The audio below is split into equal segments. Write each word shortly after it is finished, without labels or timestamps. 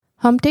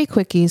Hump Day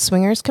Quickies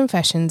Swingers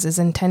Confessions is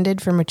intended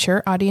for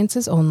mature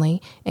audiences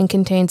only and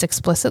contains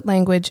explicit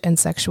language and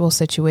sexual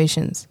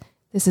situations.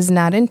 This is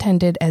not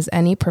intended as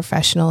any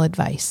professional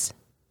advice.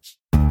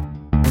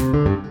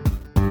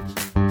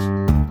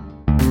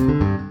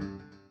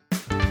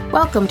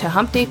 Welcome to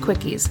Hump Day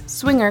Quickies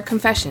Swinger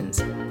Confessions.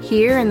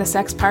 Here in the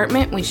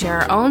Sexpartment, we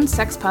share our own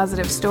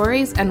sex-positive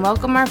stories and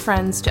welcome our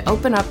friends to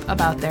open up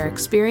about their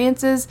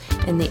experiences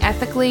in the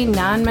ethically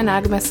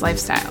non-monogamous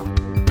lifestyle.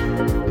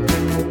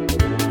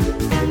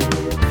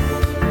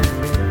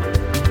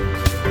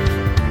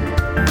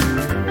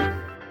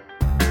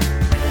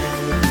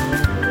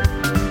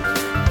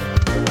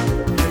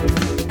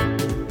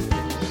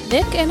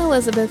 Nick and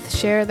Elizabeth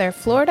share their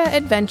Florida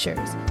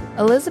adventures.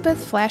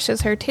 Elizabeth flashes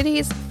her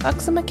titties,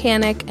 fucks a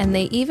mechanic, and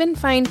they even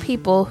find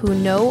people who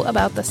know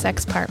about the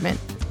Sexpartment.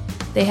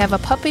 They have a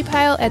puppy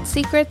pile at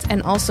Secrets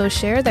and also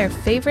share their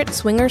favorite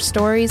swinger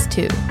stories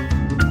too.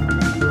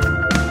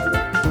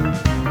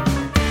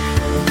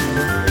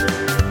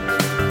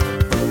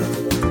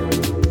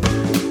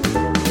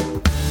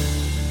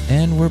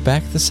 And we're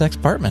back at the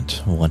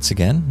Sexpartment once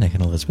again. Nick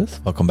and Elizabeth,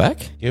 welcome back.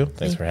 Thank you.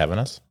 Thanks for having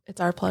us. It's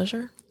our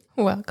pleasure.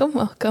 Welcome,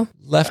 welcome.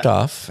 Left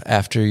off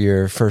after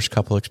your first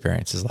couple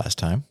experiences last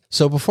time.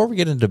 So before we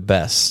get into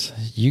best,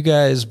 you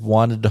guys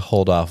wanted to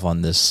hold off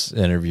on this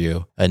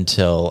interview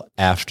until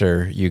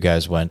after you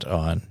guys went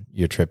on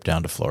your trip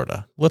down to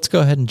Florida. Let's go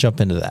ahead and jump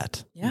into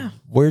that. Yeah.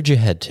 Where'd you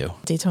head to?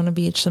 Daytona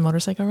Beach, the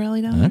motorcycle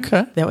rally down there.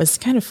 Okay. That was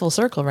kind of full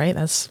circle, right?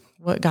 That's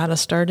what got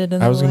us started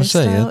in the I was going to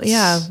say,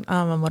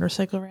 a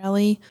motorcycle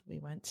rally. We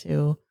went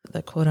to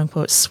the quote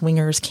unquote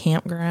swingers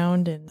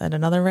campground and at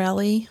another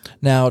rally.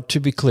 Now,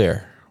 to be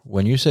clear,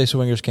 when you say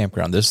swingers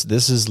campground, this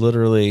is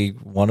literally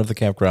one of the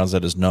campgrounds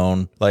that is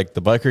known. Like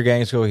the biker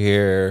gangs go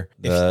here,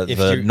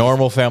 the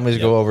normal families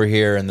go over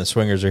here, and the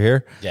swingers are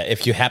here. Yeah,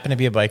 if you happen to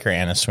be a biker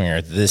and a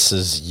swinger, this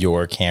is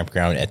your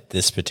campground at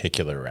this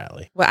particular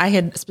rally. Well, I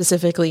had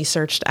specifically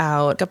searched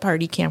out a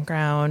party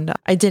campground.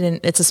 I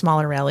didn't. It's a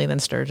smaller rally than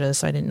Sturgis,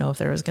 so I didn't know if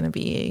there was going to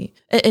be.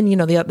 And you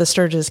know, the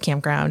Sturgis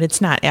campground,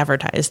 it's not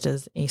advertised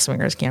as a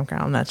swingers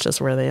campground. That's just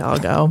where they all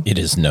go. It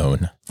is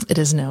known. It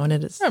is known.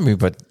 It is. I mean,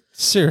 but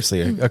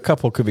seriously, a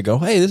couple could be going,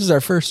 hey, this is our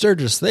first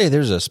Sturgis. Hey,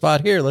 there's a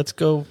spot here. Let's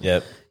go.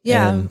 Yep.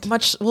 Yeah, And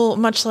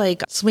much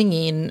like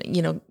swinging,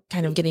 you know,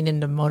 kind of getting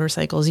into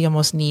motorcycles, you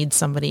almost need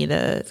somebody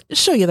to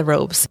show you the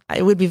ropes.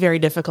 It would be very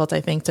difficult,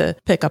 I think, to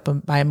pick up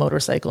buy a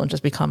motorcycle and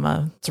just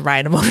to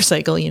ride a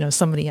motorcycle. You know,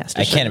 somebody has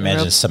to. I can't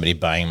imagine somebody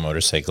buying a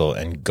motorcycle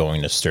and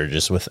going to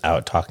Sturgis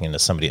without talking to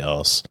somebody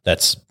else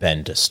that's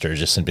been to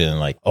Sturgis and being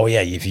like, oh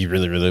yeah, if you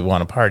really, really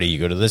want to party, you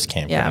go to this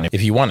campground. Yeah.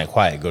 If you want it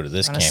quiet, go to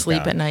this campground.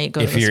 Sleep at night,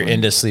 go if to this you're one.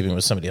 into sleeping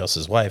with somebody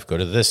else's wife, go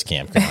to this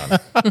campground.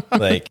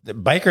 Like the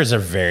bikers are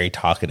very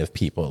talkative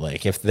people.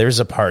 Like if there's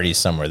a party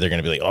somewhere, they're going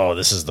to be like, oh,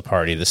 this is the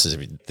party.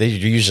 They're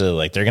usually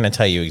like, they're going to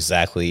tell you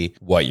exactly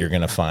what you're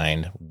going to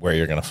find, where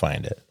you're going to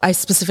find it. I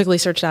specifically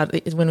searched out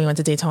when we went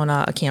to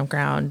Daytona, a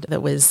campground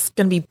that was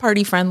going to be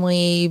party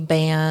friendly,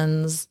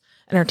 bands,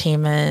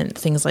 entertainment,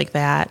 things like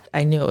that.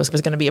 I knew it was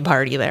going to be a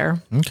party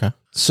there. Okay.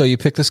 So you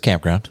picked this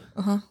campground.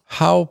 Uh-huh.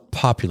 How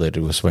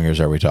populated with swingers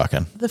are we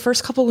talking? The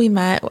first couple we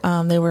met,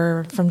 they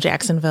were from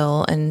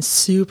Jacksonville and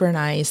super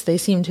nice. They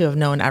seem to have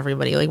known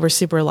everybody. Like, we're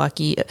super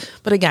lucky.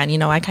 But again, you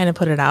know, I kind of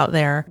put it out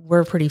there.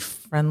 We're pretty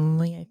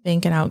friendly, I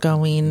think, and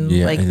outgoing.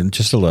 Yeah, like,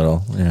 just a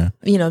little. Yeah.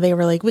 You know, they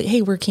were like,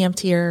 hey, we're camped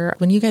here.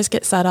 When you guys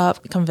get set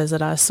up, come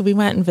visit us. So we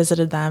went and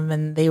visited them,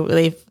 and they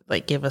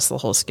like gave us the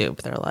whole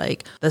scoop. They're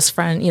like, this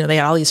friend, you know, they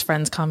had all these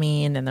friends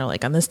coming, and they're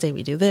like, on this day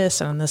we do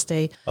this, and on this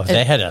day. Oh,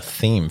 they had a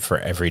theme for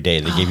every day.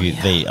 They gave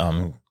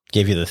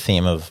you the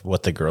theme of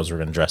what the girls were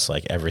going to dress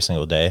like every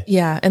single day.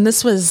 Yeah, and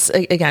this was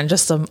again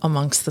just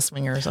amongst the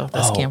swingers of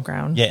this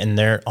campground. Yeah,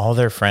 and all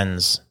their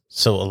friends.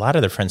 So a lot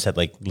of their friends had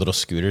like little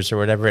scooters or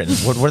whatever. And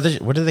what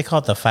do they call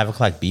it? The 5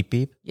 o'clock beep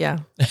beep. Yeah.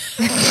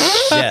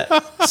 Yeah.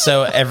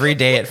 So every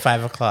day at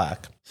 5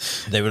 o'clock,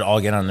 they would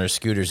all get on their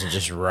scooters and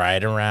just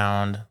ride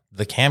around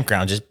the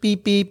campground, just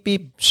beep, beep,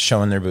 beep,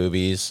 showing their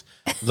boobies,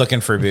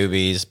 looking for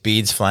boobies,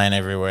 beads flying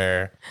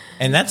everywhere.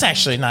 And that's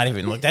actually not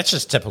even, like, that's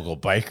just typical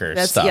biker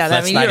stuff. Yeah,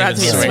 that's you not don't have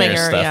even to be a swinger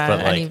swinger, stuff, yeah,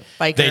 but any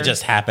like, biker. they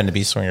just happen to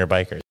be swinger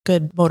bikers.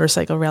 Good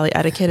motorcycle rally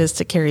etiquette is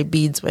to carry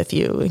beads with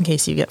you in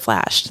case you get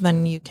flashed.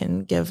 Then you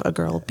can give a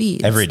girl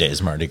beads. Every day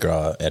is Mardi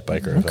Gras at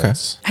biker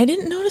events. I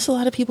didn't notice a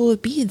lot of people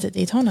with beads at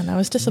Daytona, and I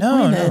was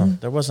disappointed. No,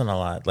 there wasn't a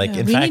lot. Like,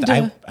 Yeah, in we fact, need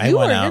to- I you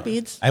went wore your out.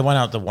 beads. I went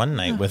out the one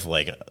night with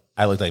like,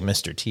 I looked like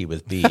Mr. T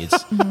with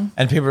beads,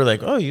 and people were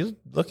like, "Oh, you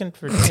looking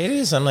for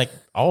titties?" I'm like,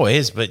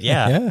 "Always," but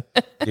yeah.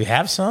 Do you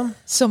have some?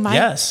 So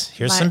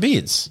here's some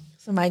beads.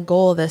 So my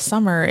goal this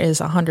summer is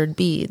 100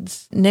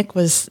 beads. Nick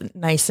was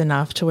nice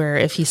enough to where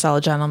if he saw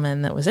a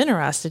gentleman that was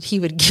interested, he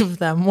would give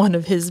them one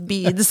of his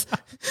beads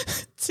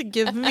to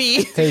give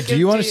me. Hey, do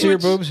you want to see your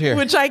boobs here?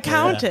 Which I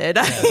counted.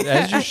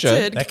 As you should. I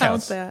did That count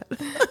counts. that.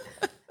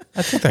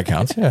 I think that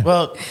counts, yeah.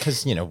 Well,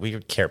 because we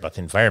care about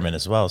the environment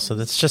as well, so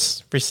that's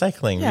just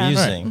recycling, Yeah.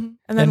 reusing. Mhm.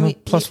 And then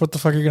plus, what the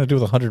fuck are you going to do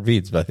with 100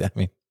 beads? But I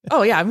mean,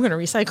 Oh yeah, I'm going to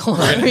recycle.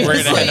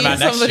 We're gonna hit them out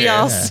next somebody year.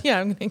 else. Yeah,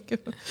 I'm going to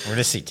give them. We're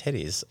gonna see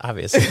titties,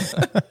 obviously.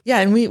 Yeah,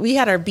 and we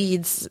had our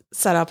beads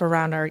set up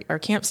around our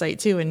campsite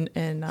too, and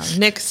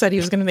Nick said he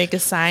was going to make a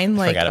sign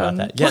like Forgot about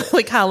that. Yeah.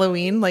 like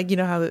Halloween, like you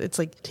know how it's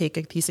like take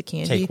a piece of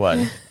candy. Take what?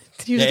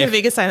 He was going to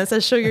make a sign that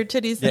says "Show your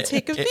titties and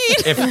take a bead."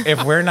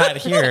 If we're not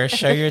here,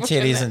 show your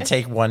titties and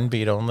take one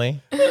bead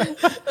only.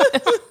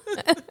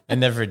 I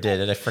never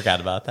did it. I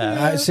forgot about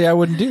that. I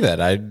wouldn't do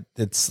that.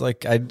 It's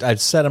like I'd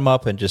set them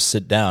up and just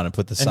sit down and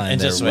put the sign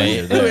and there. just when wait.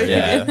 you're there.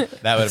 Yeah,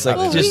 that would have Like,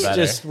 probably been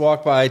better. just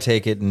walk by,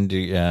 take it, and do.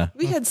 Yeah.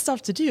 We had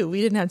stuff to do.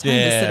 We didn't have time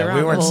to sit around.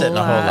 we weren't sitting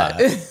a whole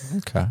lot.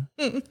 Okay.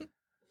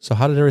 So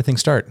how did everything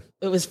start?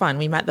 It was fun.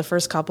 We met the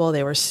first couple.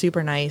 They were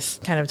super nice.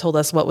 Kind of told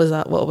us what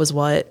was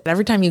what.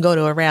 Every time you go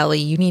to a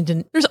rally, you need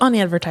to. There's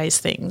unadvertised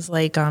things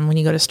like when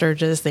you go to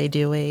Sturgis, they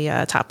do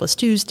a Topless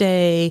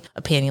Tuesday,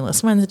 a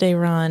Pantyless Wednesday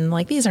run.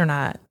 Like these are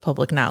not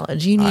public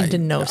knowledge. You need to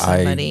know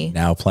somebody. I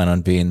now plan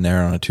on being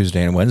there on a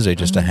Tuesday and Wednesday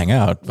just to hang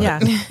out. But. Yeah.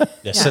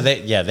 Yeah. So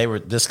they were.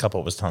 This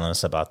couple was telling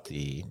us about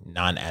the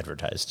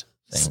non-advertised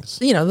things.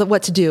 You know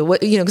what to do.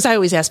 Because I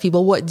always ask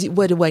people what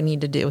do I need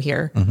to do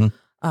here.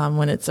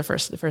 When it's the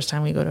first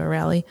time we go to a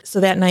rally.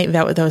 So that night,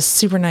 that was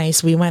super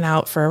nice. We went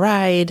out for a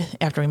ride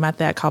after we met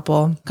that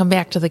couple, come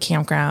back to the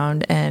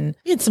campground, and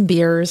we had some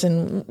beers,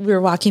 and we were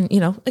walking,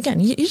 again,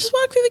 you just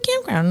walk through the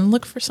campground and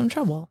look for some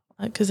trouble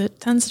because it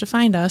tends to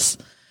find us.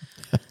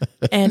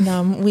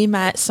 And we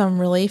met some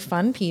really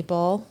fun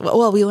people.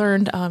 Well, we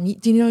learned,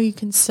 do you know you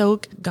can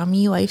soak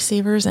gummy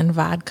lifesavers in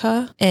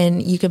vodka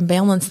and you can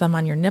balance them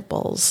on your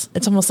nipples?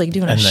 It's almost like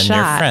doing a shot. And then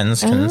your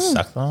friends can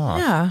suck them off.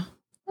 Yeah.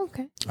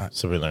 Okay.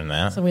 So we learned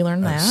that. So we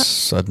learned that.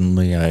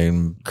 Suddenly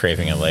I'm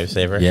Craving a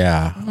lifesaver.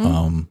 Yeah.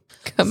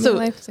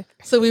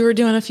 So we were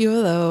doing a few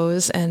of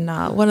those, and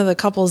one of the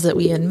couples that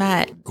we had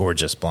met,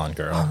 Gorgeous blonde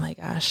girl. oh my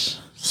gosh,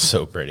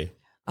 So pretty.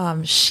 I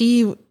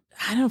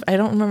don't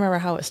remember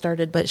how it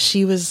started, but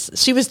she was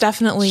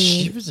definitely.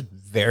 She was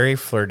very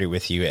flirty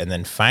with you, and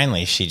then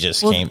finally she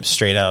just came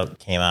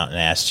out and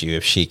asked you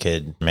if she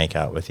could make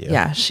out with you.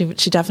 Yeah, she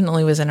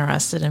definitely was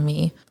interested in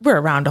me. We're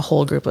around a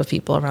whole group of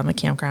people around the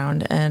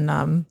campground, and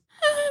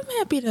I'm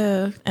happy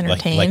to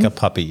entertain. Like a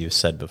puppy, you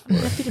said before.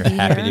 You're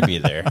happy to be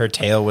there. Her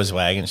tail was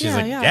wagging. She's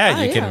like,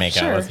 you can make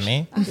out with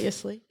me.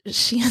 Obviously.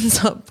 She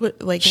ends up with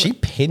She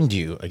pinned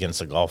you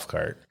against a golf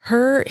cart.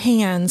 Her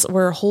hands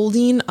were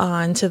holding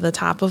on to the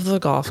top of the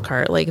golf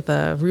cart, like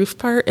the roof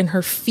part, and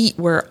her feet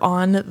were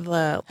on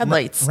the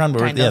headlights. Around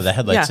where the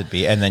headlights would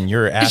be, and then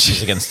your ass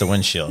was against the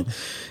windshield.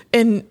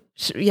 And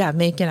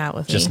making out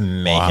with me. Just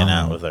making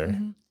out with her.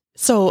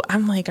 So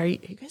I'm like, are you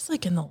guys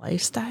like in the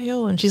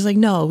lifestyle? And she's like,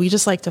 no, we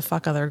just like to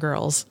fuck other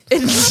girls.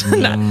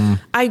 And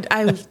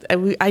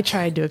I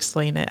tried to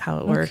explain it how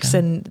it works,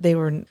 and they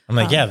were. I'm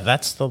like, yeah,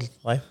 that's the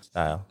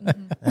lifestyle.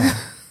 Yeah.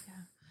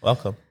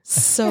 Welcome.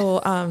 So,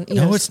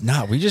 no, it's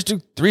not. We just do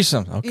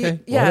threesomes. Okay.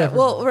 Yeah. Whatever.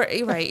 Well,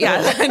 right.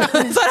 Yeah.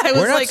 That's what I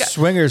was We're not like.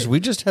 swingers. We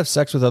just have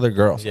sex with other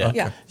girls. Yeah.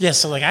 Okay. Yeah.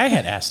 So like I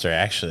had asked her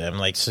actually, I'm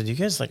like, so do you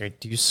guys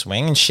do you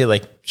swing? And she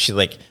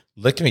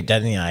looked at me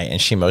dead in the eye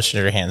and she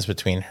motioned her hands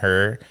between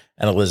her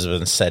and Elizabeth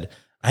and said,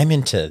 I'm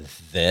into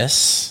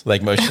this,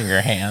 like motioning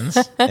her hands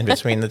in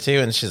between the two.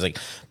 And she's like,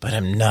 but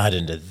I'm not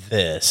into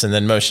this. And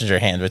then motioned her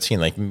hand between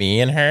like me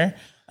and her.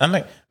 I'm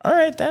like, all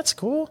right, that's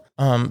cool.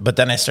 But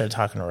then I started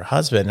talking to her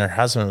husband, and her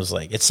husband was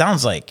like, it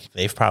sounds like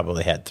they've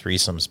probably had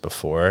threesomes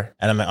before.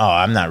 And I'm like,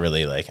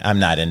 I'm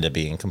not into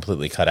being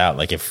completely cut out.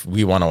 Like if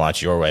we want to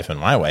watch your wife and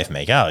my wife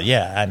make out,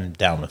 yeah, I'm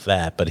down with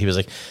that. But he was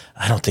like,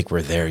 I don't think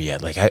we're there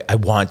yet. Like I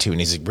want to.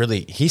 And he's like,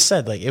 really, he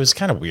said like, it was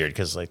kind of weird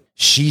because like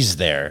she's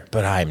there,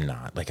 but I'm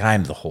not. Like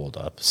I'm the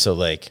holdup. So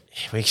like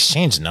we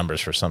exchanged numbers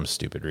for some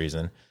stupid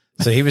reason.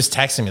 So he was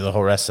texting me the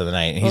whole rest of the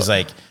night. And he's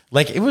like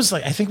it was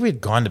like, I think we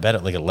had gone to bed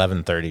at like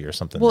 11:30 or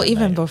something. Well,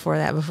 even before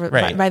that,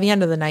 by the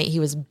end of the night,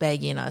 he was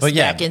begging us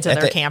back into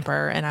their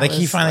camper. And I was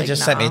he finally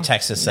just sent me a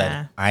text that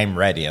said, I'm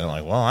ready. And I'm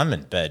like, well, I'm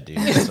in bed, dude.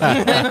 So,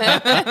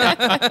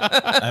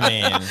 I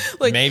mean,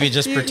 like, maybe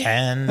just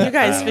pretend. You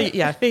guys, it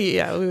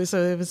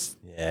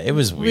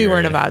was weird. We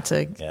weren't about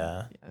to.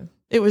 Yeah.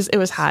 It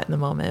was hot in the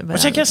moment. But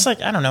which I guess,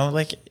 like, I don't know,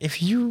 like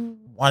if you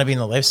want to be in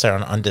the lifestyle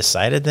and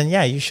undecided, then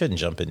yeah, you shouldn't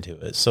jump into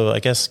it. So I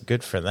guess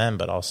good for them,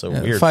 but also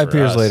weird. 5 for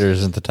years us. later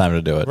isn't the time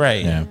to do it.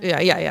 Right.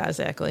 Yeah,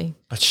 exactly.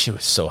 But she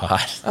was so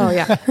hot. Oh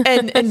yeah.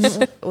 And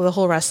the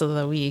whole rest of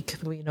the week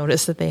we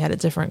noticed that they had a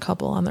different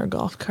couple on their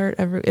golf cart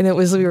and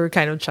we were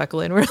kind of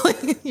chuckling. We're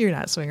like, you're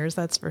not swingers,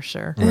 that's for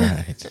sure.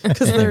 Right.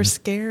 Because they're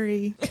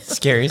scary.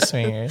 Scary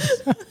swingers.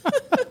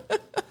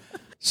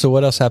 So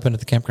what else happened at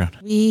the campground?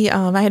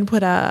 I had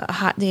put a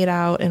hot date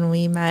out and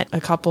we met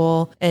a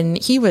couple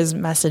and he was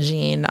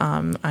messaging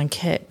on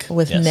Kik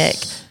with Nick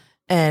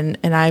and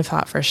I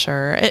thought for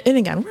sure. And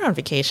again, we're on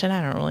vacation.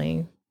 I don't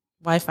really,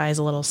 Wi-Fi is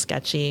a little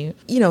sketchy.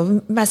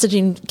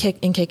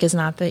 Messaging Kik is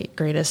not the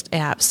greatest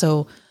app.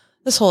 So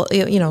this whole,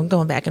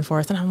 going back and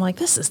forth and I'm like,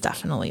 this is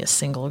definitely a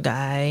single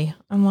guy.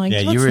 I'm like,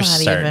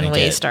 let's not even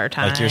waste our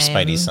time. Like your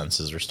spidey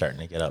senses were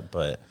starting to get up,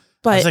 but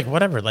I was like,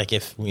 whatever. Like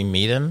if we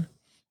meet him,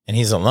 and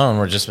he's alone,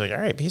 we're just like, all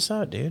right, peace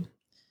out, dude.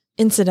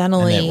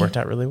 Incidentally, And it worked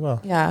out really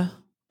well. yeah.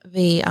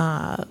 The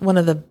one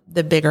of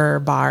the bigger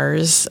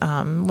bars,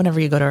 whenever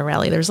you go to a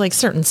rally, there's like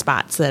certain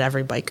spots that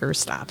every biker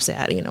stops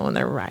at, you know, when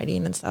they're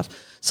riding and stuff.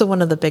 So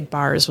one of the big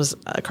bars was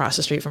across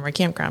the street from our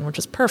campground, which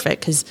was perfect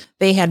because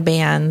they had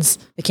bands.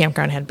 The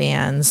campground had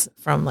bands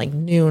from like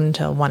noon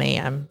to 1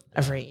 a.m.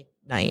 every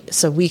night.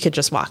 So we could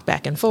just walk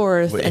back and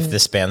forth. If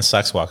this band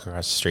sucks, walk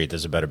across the street.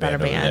 There's a better band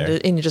over there.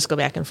 And you just go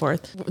back and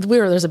forth.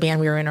 There's a band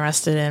we were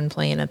interested in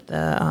playing at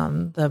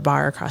the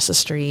bar across the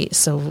street.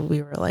 So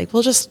we were like,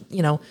 we'll just,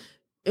 you know,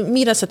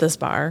 meet us at this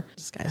bar.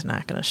 This guy's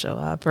not going to show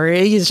up, or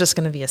he's just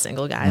going to be a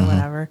single guy,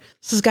 whatever.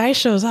 So this guy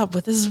shows up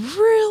with this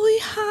really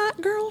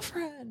hot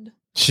girlfriend.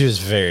 She was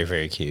very,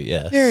 very cute.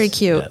 Yes. Very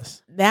cute.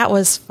 Yes. That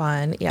was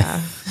fun.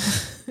 Yeah.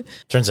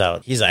 Turns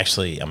out he's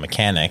actually a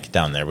mechanic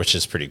down there, which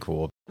is pretty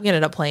cool. We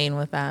ended up playing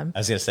with them. I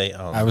was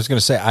going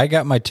to say, I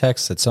got my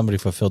text that somebody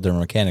fulfilled their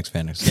mechanics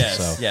fantasy. Yes,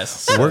 so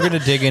yes. we're going to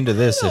dig into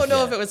this. I don't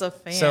know if it was a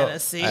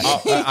fantasy.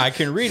 I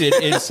can read it.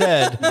 It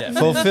said,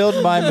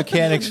 fulfilled my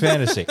mechanics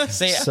fantasy.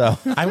 See, So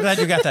I'm glad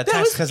you got that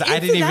text because I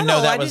didn't even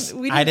know that was.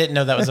 I didn't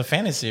know that was a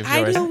fantasy of I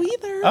yours. didn't know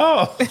either.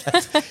 Oh,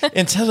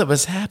 until it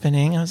was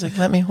happening, I was like,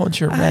 "Let me hold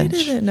your I wrench."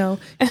 didn't know.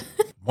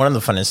 One of the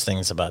funnest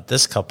things about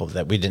this couple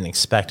that we didn't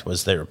expect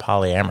was they were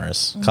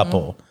polyamorous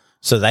couple.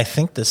 So I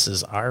think this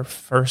is our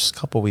first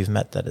couple we've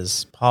met that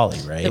is poly,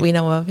 right? That we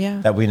know of, yeah.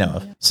 That we know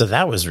of. So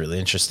that was really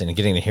interesting,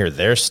 getting to hear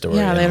their story.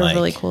 Yeah, they and had a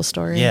really cool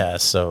story. Yeah,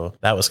 so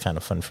that was kind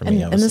of fun for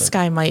me. And this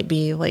guy might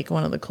be like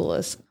one of the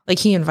coolest. Like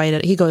he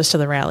goes to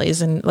the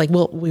rallies, and like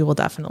we will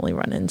definitely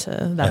run into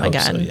them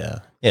again. So, yeah.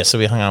 Yeah, so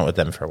we hung out with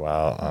them for a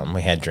while.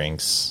 We had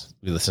drinks.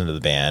 We listened to the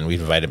band. We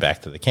invited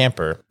back to the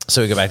camper.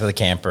 So we go back to the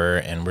camper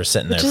and we're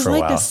sitting there for a while.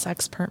 Which is like a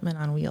sex apartment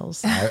on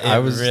wheels. I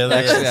was really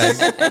actually,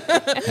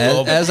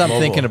 as I'm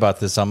thinking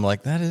about this, I'm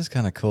like, that is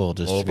kind of cool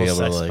just to be able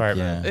to sex like,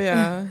 apartment.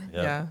 yeah.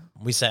 Yeah.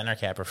 We sat in our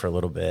camper for a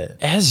little bit.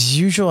 As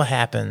usual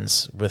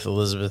happens with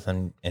Elizabeth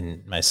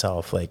and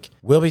myself, like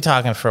we'll be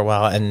talking for a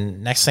while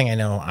and next thing I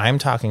know, I'm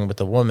talking with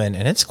the woman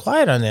and it's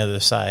quiet on the other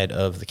side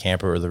of the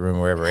camper or the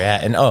room, wherever we're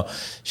at. And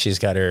she's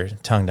got her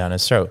tongue down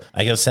his throat.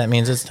 I guess that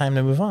means it's time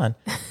to move on.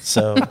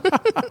 So,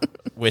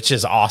 which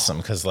is awesome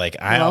because like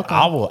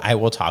I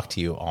will talk to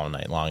you all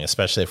night long,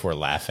 especially if we're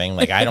laughing.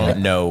 Like I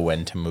don't know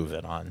when to move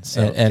it on.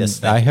 So and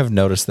I have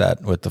noticed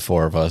that with the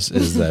four of us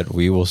is that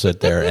we will sit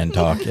there and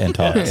talk and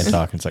talk and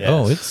talk. It's like,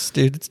 it's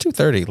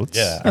 2:30.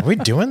 Yeah. Are we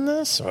doing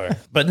this?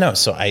 But no,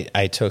 so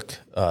I took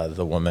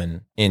the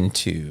woman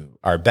into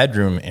our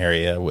bedroom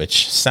area,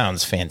 which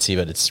sounds fancy,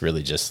 but it's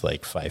really just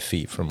like 5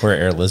 feet from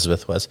where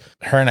Elizabeth was.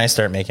 Her and I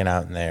start making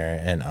out in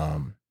there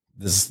and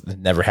this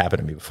never happened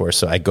to me before.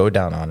 So I go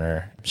down on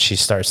her. She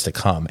starts to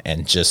come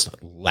and just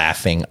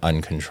laughing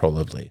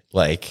uncontrollably.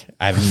 Like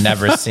I've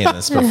never seen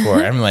this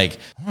before. I'm like,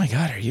 oh my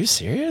God, are you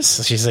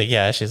serious? She's like,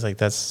 yeah. She's like,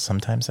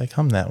 sometimes I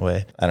come that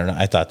way. I don't know.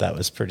 I thought that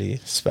was pretty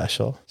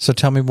special. So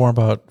tell me more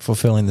about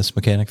fulfilling this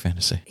mechanic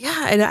fantasy.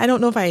 Yeah. And I don't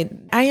know if I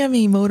am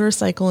a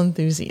motorcycle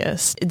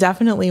enthusiast.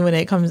 Definitely when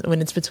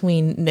it's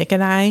between Nick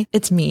and I,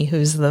 it's me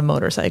who's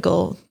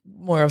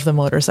more of the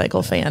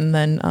motorcycle fan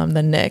than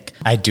Nick.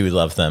 I do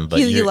love them, but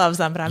he loves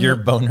them, but your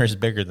boner's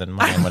bigger than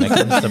mine when it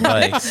comes to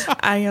bikes.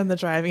 I am the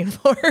driving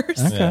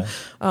force. Okay.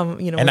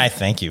 And I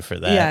thank you for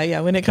that.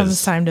 Yeah. When it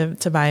comes time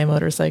to buy a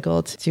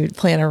motorcycle, to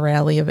plan a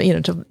rally,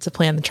 to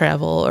plan the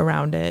travel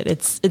around it,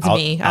 it's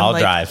me. I'll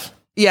drive.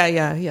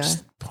 Yeah.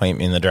 Just point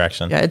me in the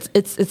direction. Yeah,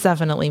 it's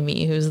definitely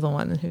me who's the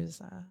one who's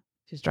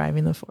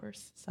driving the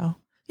force. So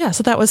yeah,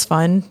 so that was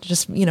fun.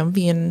 Just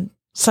being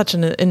such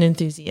an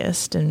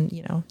enthusiast and,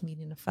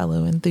 meeting a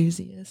fellow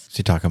enthusiast. Is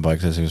he talking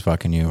bikes as he was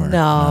fucking you? Or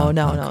No.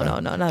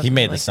 He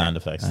made the sound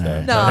effects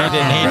there. No,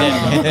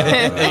 he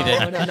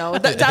didn't. No.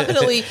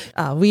 Definitely.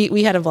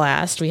 We had a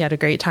blast. We had a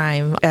great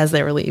time as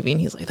they were leaving.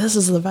 He's like, this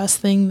is the best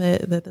thing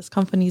that this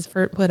company's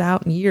put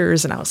out in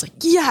years. And I was like,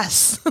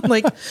 yes.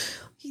 Like,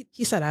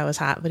 he said I was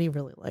hot, but he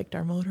really liked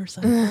our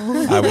motorcycle.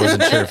 I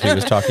wasn't sure if he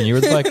was talking you or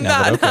the bike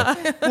now, but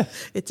okay.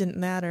 It didn't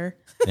matter.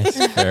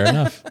 Yes, fair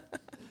enough.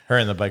 Her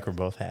and the bike were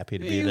both happy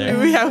to be there.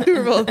 We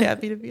were both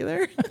happy to be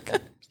there. I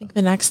think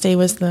the next day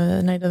was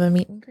the night of the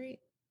meet and greet.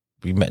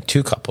 We met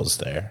two couples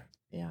there.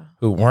 Yeah.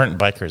 Who weren't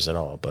bikers at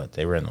all, but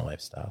they were in the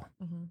lifestyle.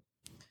 Mm-hmm.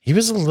 He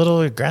was a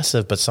little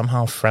aggressive, but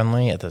somehow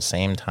friendly at the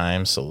same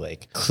time. So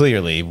like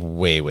clearly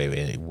way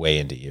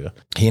into you.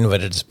 He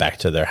invited us back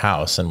to their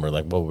house and we're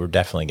like, well, we're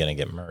definitely going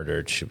to get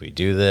murdered. Should we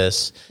do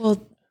this?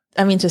 Well,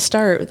 I mean, to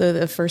start,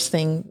 the first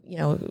thing,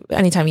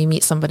 anytime you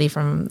meet somebody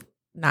from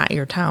not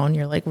your town,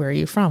 you're like, where are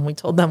you from? We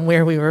told them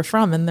where we were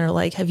from. And they're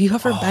like, have you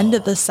ever been to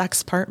the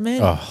sex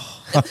apartment?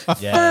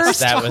 Yes,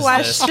 that was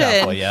question. This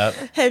couple, yep.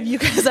 Have you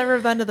guys ever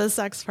been to the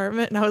sex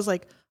apartment? And I was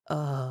like, we're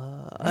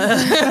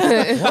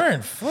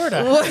in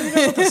Florida. How do you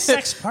know about the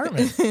sex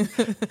apartment?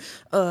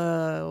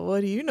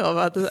 What do you know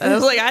about this? And I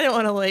was like, I didn't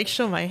want to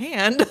show my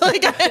hand.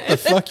 The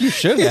fuck you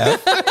should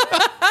have.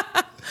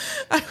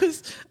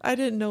 I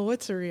didn't know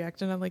what to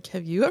react. And I'm like,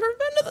 have you ever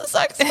been to the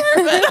sex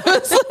apartment? I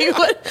was like,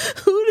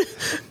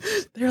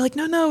 what? They're like,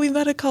 no, we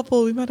met a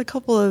couple.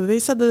 They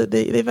said that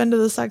they've been to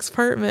the sex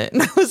apartment.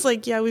 And I was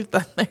like, yeah, we've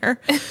been there.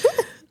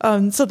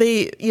 So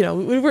they,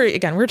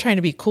 we're trying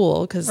to be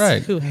cool because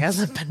who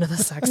hasn't been to the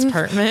sex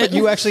apartment? But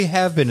you actually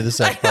have been to the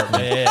sex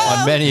apartment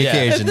on many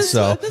occasions.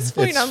 So at this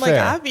point, I'm like,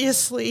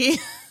 obviously.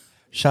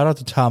 Shout out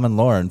to Tom and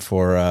Lauren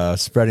for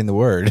spreading the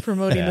word.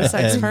 Promoting the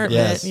sex apartment.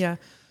 Yes. Yeah.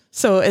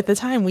 So at the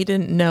time, we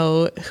didn't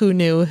know who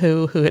knew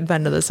who had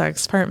been to the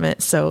sex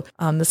apartment. So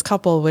this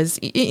couple was,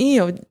 he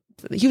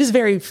was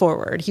very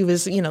forward. He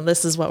was,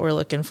 this is what we're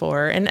looking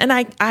for. And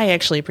I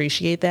actually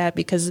appreciate that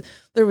because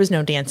there was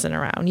no dancing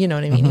around. You know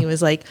what I mean? Mm-hmm. He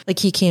was like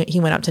he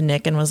went up to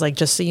Nick and was like,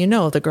 just so you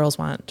know, the girls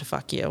want to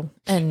fuck you.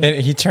 And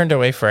he turned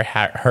away for a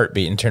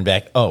heartbeat and turned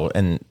back. Oh,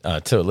 and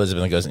to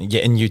Elizabeth and goes,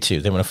 yeah, and you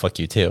too. They want to fuck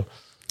you too.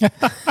 And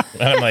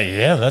I'm like,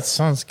 yeah, that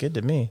sounds good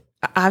to me.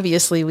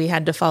 Obviously, we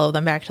had to follow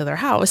them back to their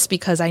house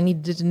because I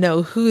needed to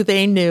know who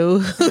they knew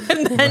who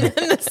had been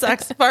in the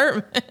sex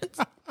apartment.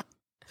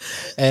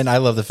 And I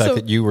love the fact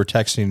that you were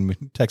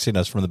texting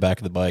us from the back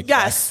of the bike.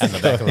 Yes, on the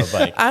back of a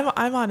bike.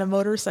 I'm on a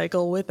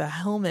motorcycle with a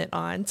helmet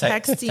on,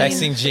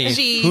 texting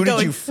G. Who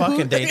did you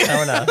fucking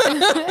Daytona?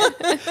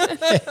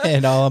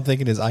 And all I'm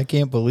thinking is, I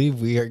can't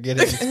believe we are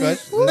getting these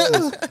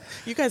questions.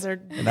 You guys are.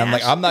 And I'm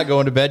like, I'm not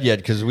going to bed yet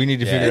because we need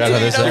to figure out how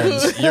this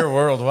ends. You're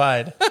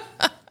worldwide.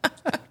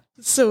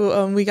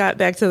 So we got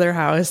back to their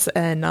house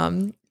and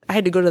I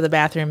had to go to the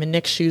bathroom and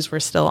Nick's shoes were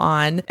still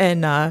on.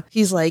 And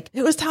he's like,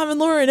 it was Tom and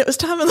Lauren. It was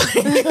Tom and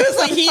Lauren. It was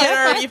like he had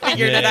already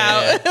figured it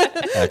out.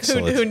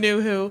 Excellent. who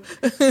knew who.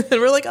 And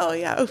we're like, oh,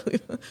 yeah,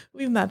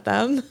 we've met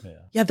them.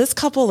 Yeah, this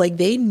couple, like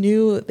they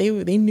knew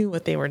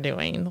what they were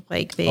doing.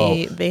 Like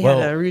they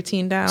had a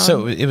routine down.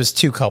 So it was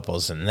two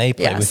couples and they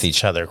played with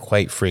each other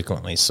quite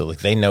frequently. So like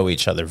they know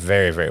each other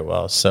very, very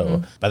well.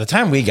 So by the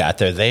time we got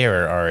there, they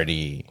were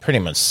already pretty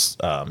much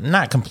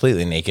not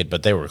completely naked,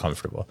 but they were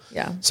comfortable.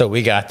 Yeah. So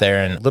we got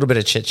there and a little bit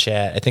of chit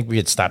chat. I think we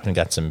had stopped and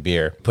got some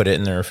beer, put it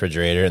in the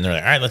refrigerator, and they're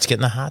like, all right, let's get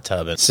in the hot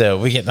tub. And so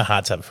we get in the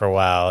hot tub for a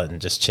while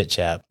and just chit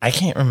chat. I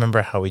can't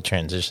remember how we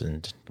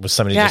transitioned. Was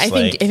somebody just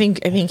I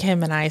think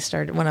him and I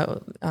started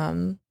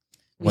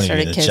we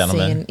started kissing.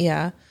 Gentlemen?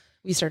 Yeah.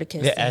 We started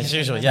kissing. Yeah, as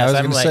usual. Yeah, I was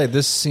going to say,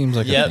 this seems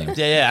like a thing.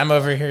 Yeah. I'm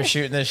over here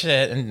shooting this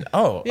shit. And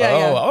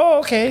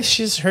okay.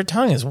 Her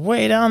tongue is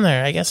way down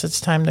there. I guess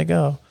it's time to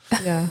go.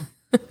 Yeah.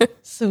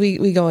 So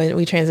we go in,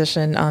 we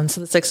transition.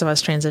 So the six of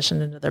us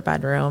transitioned into their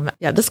bedroom.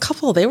 Yeah, this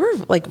couple, they were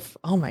like,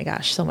 oh my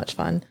gosh, so much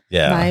fun.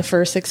 Yeah. My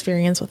first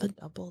experience with a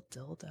double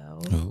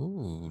dildo.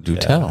 Ooh, do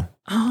tell.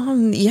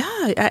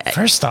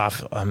 First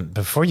off,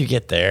 before you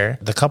get there,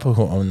 the couple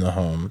who own the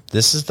home,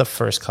 this is the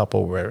first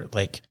couple where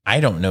like, I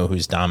don't know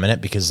who's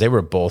dominant because they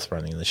were both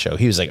running the show.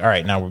 He was like, all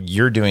right, now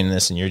you're doing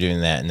this and you're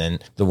doing that. And then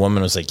the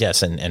woman was like,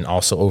 yes. And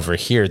also over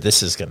here,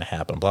 this is going to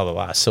happen, blah, blah,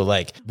 blah. So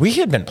like we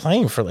had been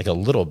playing for like a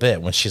little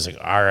bit when she's like,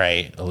 all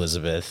right,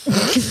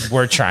 Elizabeth,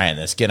 we're trying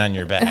this, get on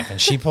your back.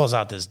 And she pulls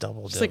out this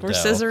double dildo. It's like we're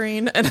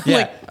scissoring. And I'm she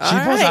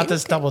right, pulls out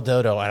this double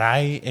dildo and I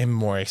am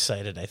more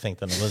excited, I think,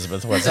 than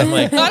Elizabeth was. I'm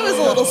like, I was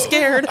a little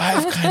scared.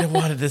 I've kind of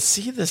wanted to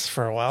see this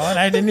for a while and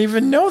I didn't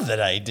even know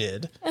that I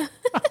did.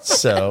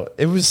 So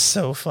it was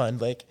so fun.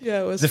 Like,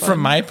 yeah, it was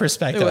from my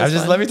perspective.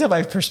 Let me tell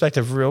my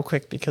perspective real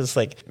quick because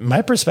like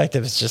my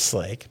perspective is just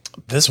like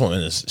this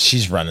woman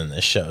she's running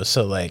this show.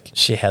 So like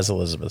she has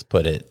Elizabeth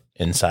put it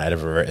inside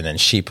of her and then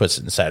she puts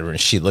it inside of her and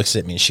she looks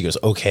at me and she goes,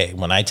 okay,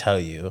 when I tell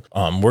you,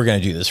 we're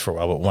going to do this for a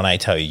while, but when I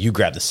tell you, you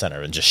grab the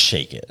center and just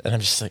shake it. And I'm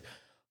just like,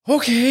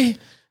 okay.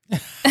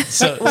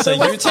 So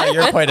you tell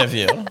your point of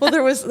view. Well,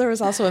 there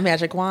was also a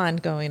magic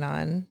wand going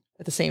on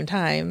at the same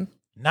time.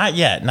 Not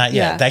yet.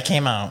 Yeah. That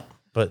came out,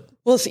 but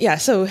well, yeah.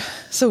 So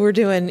we're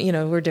doing,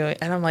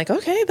 and I'm like,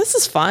 okay, this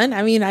is fun.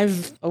 I mean,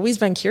 I've always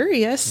been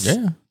curious.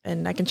 Yeah.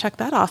 And I can check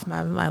that off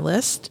my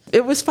list.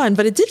 It was fun,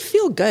 but it did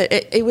feel good.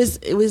 It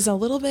was a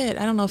little bit.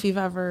 I don't know if you've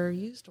ever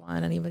used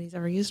one. Anybody's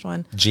ever used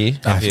one?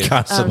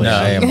 Constantly.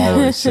 I am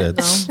always.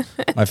 It's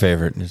my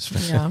favorite.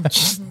 Yeah.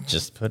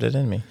 Just put it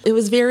in me. It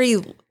was very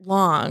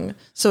long,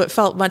 so it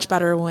felt much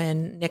better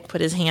when Nick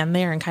put his hand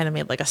there and kind of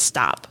made like a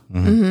stop.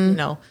 Mm-hmm.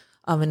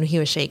 And he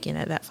was shaking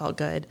it. That felt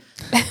good.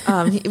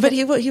 But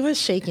he was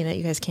shaking it.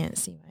 You guys can't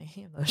see my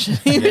hand motion.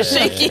 He was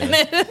shaking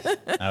it.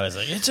 I was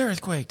like, it's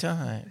earthquake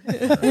time.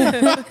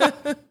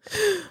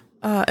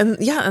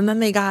 And then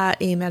they got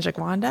a magic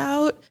wand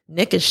out.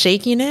 Nick is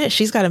shaking it.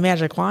 She's got a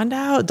magic wand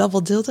out.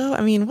 Double dildo.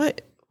 I mean,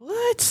 what?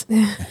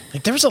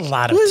 Like there was a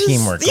lot of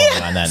teamwork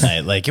going on that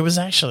night. Like it was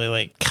actually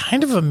like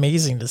kind of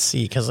amazing to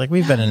see because like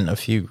we've been in a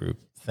few group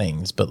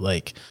things, but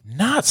like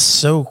not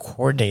so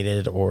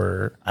coordinated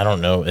or I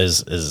don't know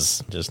is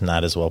just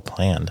not as well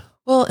planned.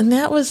 Well, and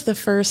that was the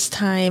first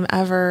time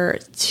ever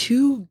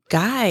two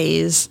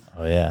guys.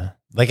 Oh yeah,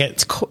 like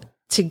it's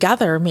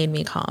together made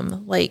me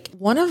come. Like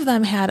one of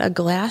them had a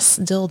glass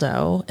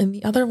dildo and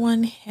the other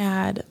one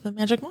had the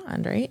magic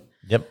wand, right?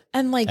 Yep.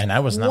 And I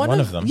was not one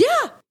of them.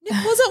 Yeah.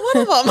 Nick wasn't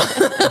one of them.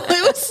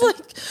 It was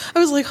like, I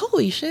was like,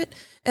 holy shit.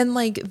 And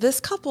like this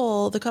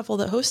couple, the couple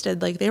that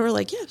hosted, like they were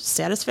like, yeah,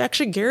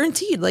 satisfaction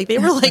guaranteed. Like they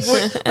were like,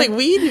 like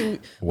we knew.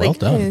 Well like,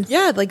 done.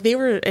 Yeah, like they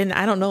were, and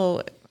I don't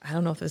know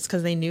if it's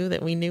because they knew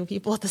that we knew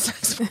people at the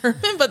sex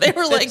apartment, but they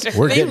were like,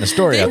 We're getting a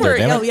story they out there, were,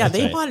 damn it. yeah, That's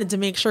they right. wanted to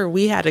make sure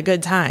we had a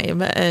good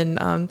time. And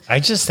I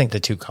just think the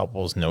two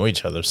couples know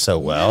each other so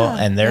well,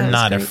 and yeah, they're it was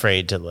not great.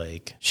 afraid to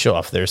like show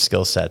off their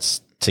skill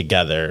sets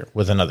together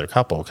with another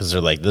couple because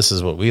they're like, this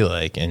is what we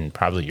like, and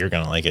probably you're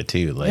gonna like it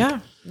too. Like, yeah,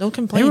 no they were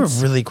complaints.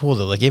 really cool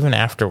though. Like even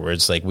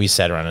afterwards, like we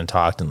sat around and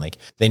talked, and like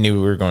they knew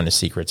we were going to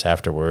Secrets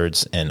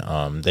afterwards,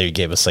 and they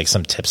gave us like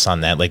some tips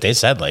on that. Like they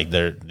said, like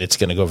it's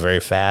gonna go very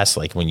fast.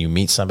 Like when you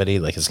meet somebody,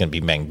 like it's gonna be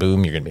bang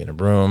boom. You're gonna be in a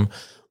room.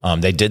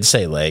 They did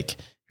say like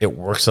it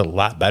works a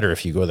lot better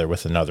if you go there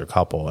with another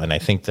couple. And I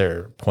think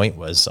their point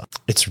was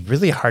it's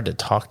really hard to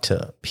talk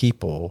to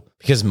people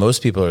because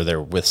most people are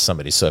there with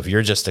somebody. So if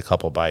you're just a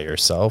couple by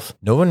yourself,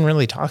 no one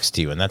really talks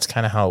to you. And that's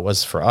kind of how it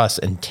was for us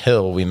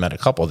until we met a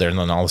couple there. And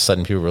then all of a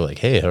sudden people were like,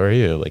 hey, how are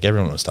you? Like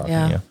everyone was talking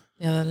to you.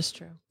 Yeah, that is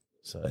true.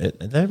 So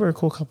they were a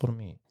cool couple to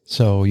meet.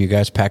 So you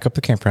guys pack up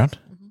the campground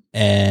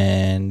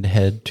and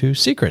head to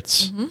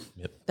Secrets.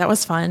 That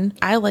was fun.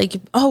 I like,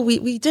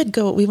 we did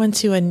go, we went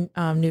to a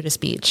nudist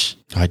beach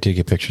I did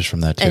get pictures from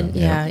that too. and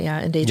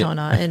in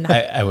Daytona and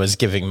I was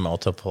giving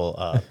multiple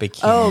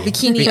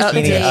bikini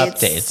updates,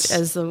 updates.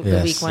 as the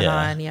Yes. week went Yeah.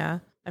 on. Yeah.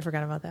 I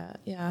forgot about that.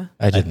 Yeah.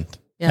 I didn't.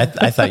 Yeah.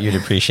 I thought you'd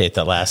appreciate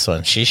the last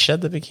one. She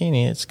shed the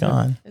bikini. It's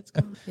gone. It's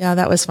cool. Yeah,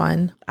 that was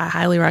fun. I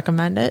highly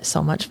recommend it.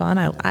 So much fun.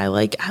 I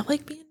like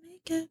being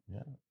naked.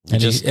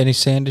 Any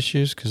sand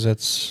issues? Because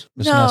that's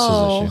Miss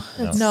No, Ness's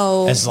issue.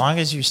 no. As long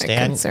as you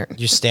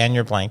stand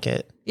your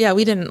blanket Yeah,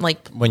 we didn't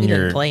like when we you're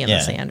didn't play in yeah.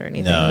 the sand or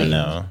anything.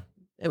 No.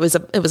 It was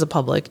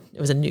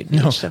a nude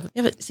beach.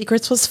 Yeah, but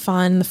Secrets was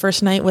fun. The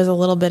first night was a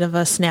little bit of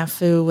a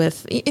snafu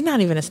with not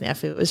even a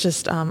snafu. It was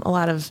just a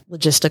lot of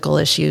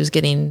logistical issues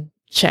getting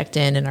checked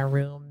in our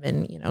room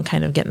and,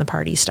 kind of getting the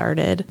party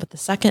started. But the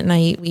second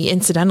night we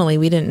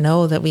didn't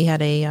know that we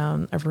had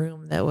a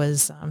room that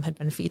was, had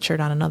been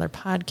featured on another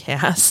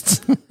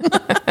podcast.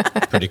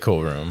 Pretty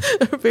cool room.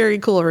 A very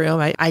cool room.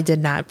 I did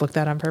not book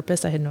that on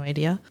purpose. I had no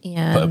idea.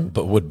 And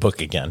But would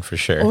book again for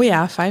sure. oh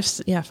yeah, 5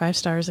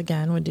 stars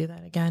again. Would do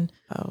that again.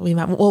 We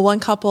met. Well, one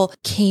couple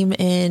came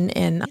in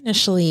and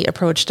initially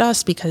approached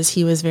us because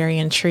he was very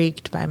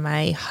intrigued by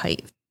my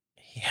height.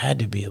 He had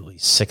to be at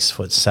least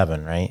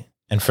 6'7", right?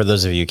 And for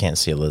those of you who can't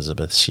see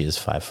Elizabeth, she is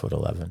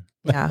 5'11".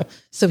 Yeah.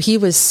 So he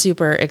was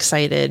super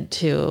excited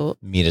to.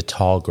 Meet a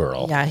tall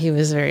girl. Yeah, he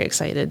was very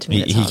excited to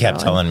meet. He kept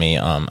telling me,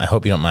 I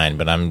hope you don't mind,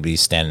 but I'm going to be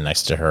standing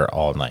next to her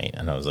all night.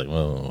 And I was like,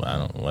 well, I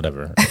don't,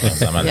 whatever.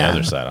 I'm on the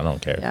other side. I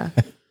don't care. Yeah.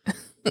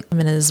 Him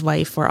and his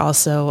wife were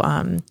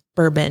also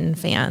bourbon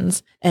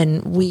fans,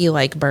 and we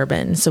like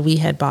bourbon. So we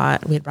had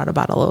brought a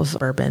bottle of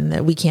bourbon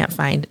that we can't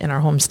find in our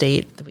home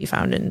state that we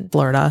found in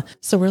Florida.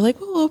 So we're like,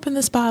 we'll open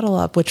this bottle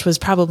up, which was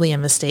probably a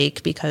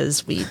mistake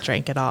because we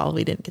drank it all.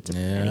 We didn't get to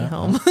bring any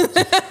home.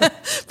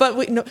 But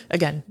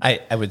again, I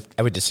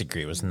would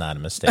disagree. It was not a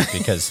mistake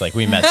because like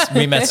we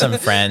met some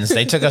friends.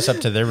 They took us up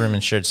to their room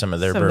and shared some of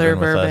their bourbon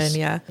with us.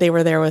 Yeah. They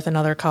were there with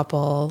another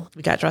couple.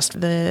 We got dressed.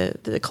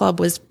 The club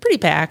was pretty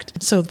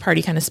packed. So the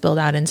party kind of spilled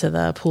out into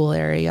the pool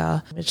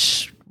area, which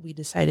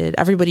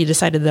everybody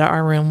decided that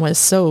our room was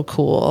so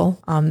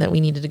cool that we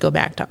needed to go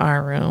back to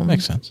our room.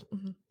 Makes sense.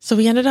 So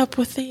we ended up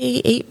with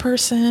a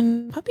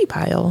 8-person puppy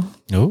pile.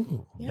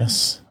 Oh,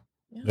 Yes.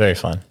 Very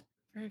fun.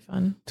 Very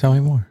fun. tell me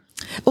more.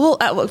 Well,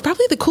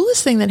 probably the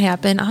coolest thing that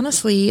happened,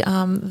 honestly,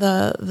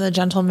 the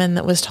gentleman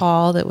that was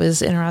tall, that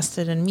was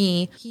interested in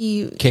me,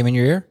 he Came in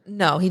your ear?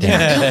 no, he didn't.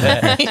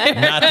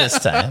 Not this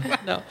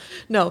time.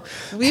 No.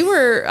 We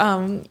were,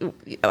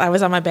 I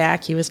was on my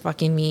back. He was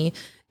fucking me.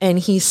 And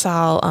he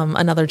saw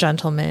another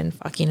gentleman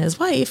fucking his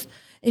wife.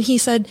 And he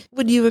said,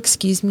 would you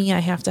excuse me? I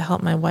have to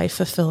help my wife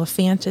fulfill a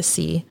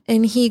fantasy.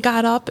 And he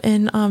got up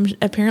and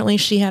apparently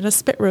she had a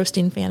spit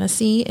roasting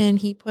fantasy and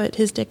he put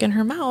his dick in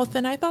her mouth.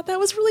 And I thought that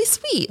was really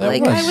sweet. I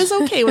was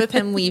okay with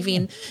him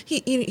leaving.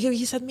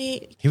 He said,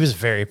 me. He was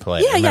very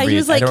polite. Yeah. He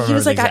was like,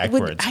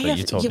 would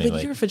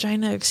would your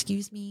vagina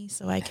excuse me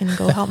so I can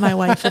go help my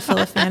wife fulfill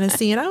a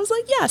fantasy? And I was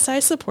like, yes,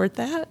 I support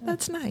that.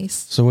 That's nice.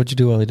 So what'd you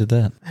do while he did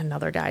that?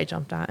 Another guy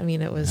jumped on. I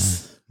mean, it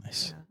was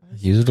Nice.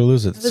 Use it or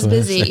lose it. It was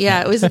busy.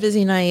 Yeah, it was a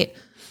busy night.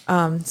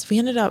 So we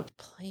ended up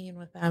playing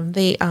with them.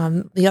 There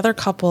was another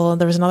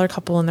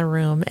couple in the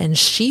room, and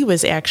she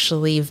was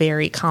actually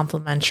very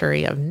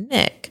complimentary of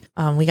Nick.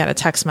 We got a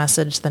text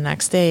message the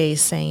next day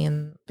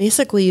saying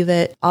basically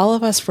that all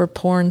of us were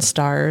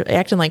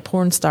acting like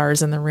porn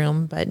stars in the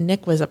room, but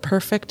Nick was a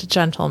perfect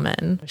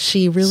gentleman.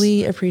 She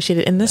really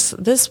appreciated it. And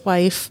this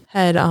wife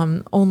had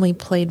only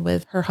played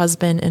with her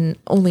husband and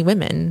only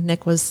women.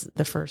 Nick was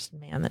the first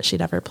man that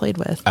she'd ever played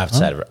with.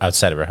 outside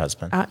of her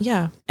husband.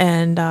 Yeah.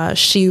 And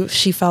she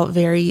felt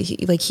very,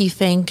 like, he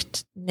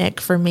thanked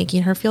Nick for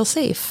making her feel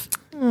safe.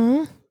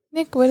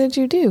 Nick, what did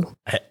you do?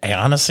 I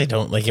honestly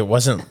don't like, it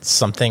wasn't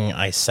something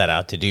I set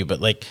out to do, but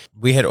like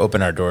we had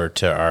opened our door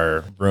to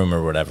our room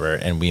or whatever,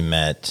 and we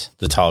met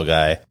the tall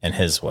guy and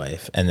his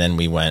wife. And then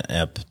we went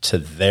up to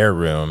their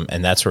room,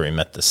 and that's where we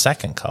met the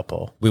second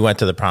couple. We went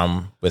to the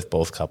prom with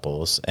both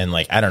couples, and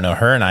like, I don't know,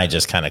 her and I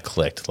just kind of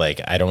clicked. Like,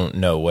 I don't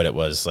know what it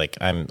was. Like,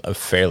 I'm a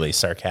fairly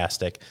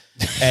sarcastic,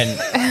 and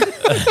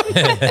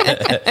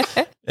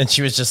and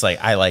she was just like,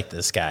 I like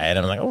this guy. And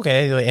I'm like,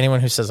 okay, like, anyone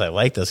who says I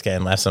like this guy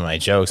and laughs at my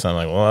jokes, I'm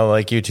like, well, I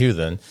like you too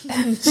then.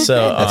 So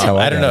That's how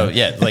I don't know. it.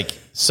 Yeah. Like,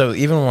 so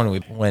even when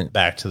we went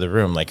back to the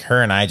room, like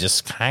her and I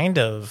just kind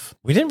of,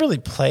 we didn't really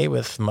play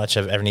with much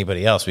of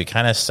anybody else. We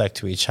kind of stuck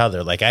to each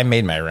other. Like I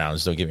made my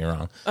rounds, don't get me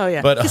wrong. Oh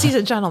yeah, But because he's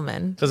a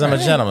gentleman. because I'm a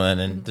gentleman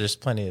and there's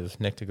plenty of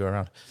Nick to go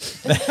around.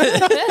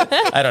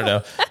 I don't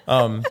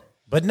know.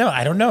 But no,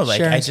 I don't know. Like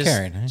Sharon's I just,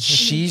 caring, huh?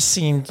 she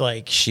seemed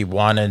like she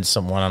wanted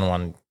some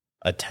one-on-one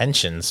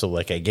attention. So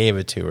like I gave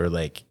it to her,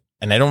 like,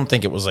 and I don't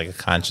think it was like a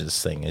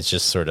conscious thing. It's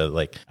just sort of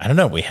like, I don't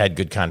know. We had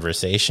good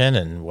conversation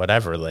and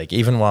whatever. Like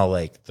even while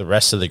like the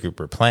rest of the group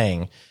were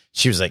playing,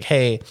 she was like,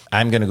 hey,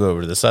 I'm going to go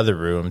over to this other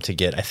room to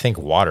get, I think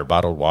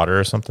bottled water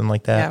or something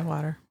like that. Yeah,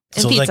 water.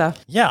 And So I was pizza. like,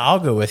 yeah,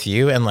 I'll go with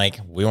you. And like,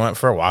 we went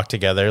for a walk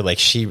together. Like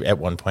she, at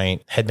one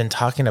point had been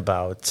talking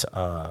about,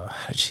 how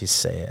did she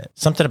say it?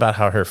 Something about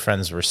how her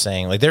friends were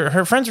saying, like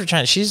her friends were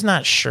trying, she's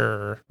not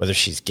sure whether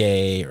she's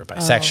gay or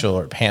bisexual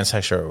or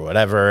pansexual or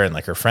whatever. And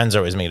like her friends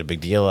always made a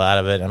big deal out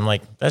of it. I'm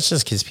like, that's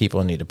just because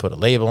people need to put a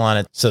label on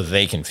it so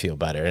they can feel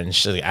better. And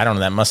she's like, I don't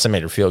know, that must have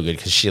made her feel good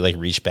because she like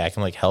reached back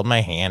and like held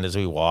my hand as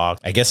we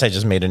walked. I guess I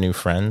just made a new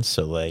friend.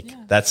 So like,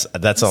 that's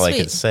all I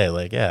sweet. could say.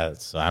 Like, yeah,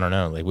 so I don't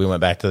know. Like we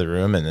went back to the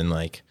room and then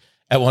like,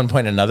 at one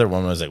point, another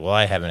one was like, well,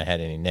 I haven't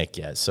had any Nick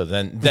yet. So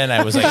then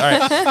I was like, all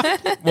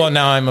right, well,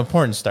 now I'm a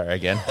porn star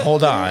again.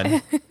 Hold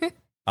on.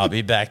 I'll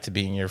be back to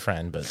being your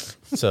friend. But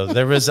so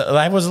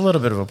I was a little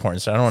bit of a porn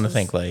star. I don't want to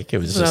think like it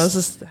was So that was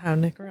just, just how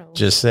Nick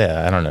rolls.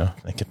 yeah, I don't know.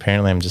 Like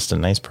apparently I'm just a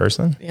nice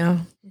person. Yeah,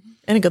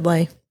 and a good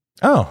life.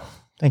 Oh,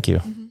 thank you.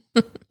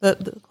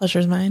 The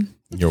pleasure's mine.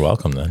 You're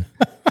welcome then.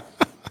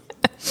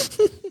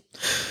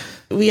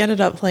 We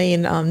ended up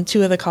playing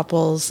two of the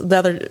couples. The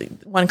other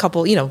one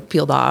couple,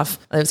 peeled off.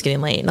 It was getting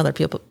late. Another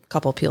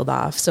couple peeled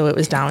off. So it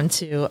was down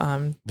to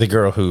The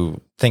girl who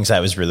thinks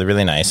I was really,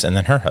 really nice. And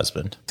then her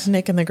husband.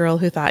 Nick and the girl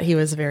who thought he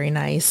was very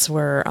nice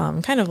were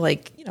kind of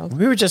like,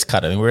 We were just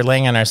cuddling. We were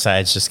laying on our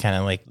sides, just kind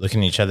of like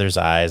looking in each other's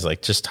eyes,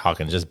 like just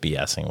talking, just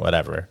BSing,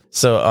 whatever.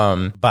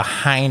 So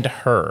behind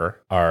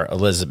her are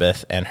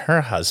Elizabeth and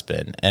her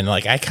husband. And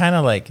like I kind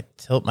of like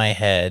tilt my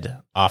head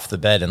off the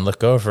bed and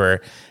look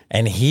over,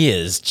 and he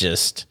is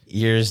just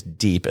ears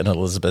deep in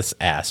Elizabeth's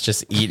ass,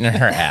 just eating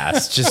her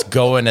ass, just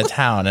going to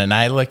town. And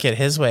I look at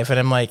his wife and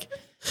I'm like,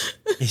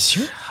 is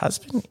your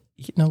husband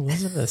eating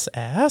Elizabeth's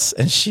ass?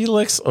 And she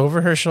looks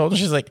over her shoulder.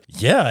 She's like,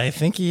 yeah, I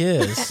think he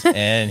is.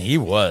 And he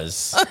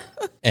was.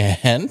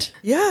 And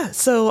yeah.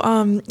 So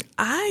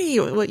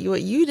what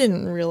you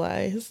didn't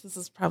realize, this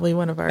is probably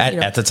one of our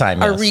At the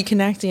time, our yes.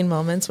 reconnecting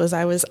moments, was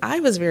I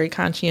was very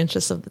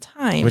conscientious of the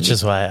time, Which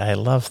is why I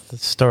love the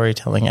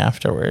storytelling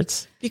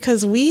afterwards.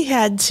 because I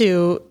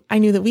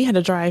knew that we had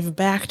to drive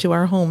back to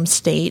our home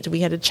state.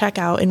 We had to check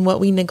out, and what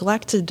we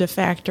neglected to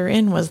factor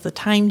in was the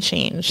time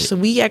change. So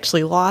we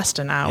actually lost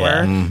an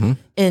hour Yeah.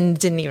 and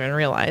didn't even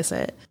realize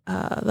it.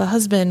 The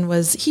husband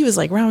was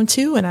like round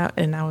two,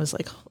 and I was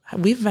like,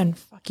 we've been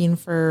fucking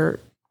for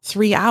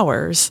 3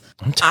 hours.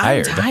 I'm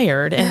tired.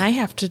 And I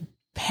have to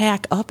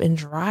pack up and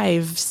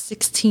drive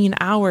 16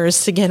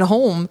 hours to get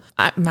home.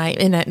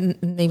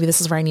 Maybe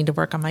this is where I need to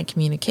work on my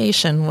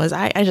communication. Was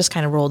I just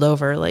kind of rolled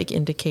over, like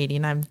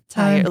indicating I'm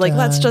tired. Like,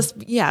 let's just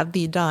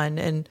be done.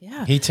 And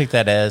He took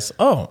that as,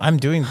 oh, I'm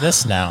doing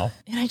this now.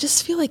 and I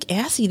just feel like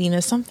ass eating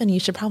is something you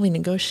should probably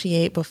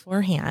negotiate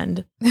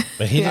beforehand.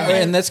 But he didn't.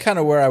 and that's kind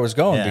of where I was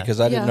going Yeah. because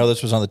I didn't Yeah. know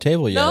this was on the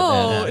table yet.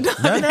 No, And-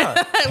 No.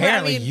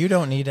 Apparently, you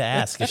don't need to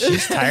ask. If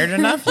she's tired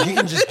enough, you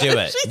can just do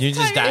it. You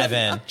just dive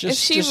in. If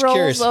she just rolls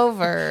curious.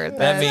 over,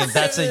 That means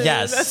that's a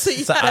yes. That's a yes.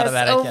 It's an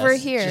automatic over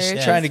yes. here.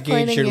 Just, trying to Just gauge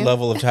pointing your you.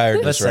 level of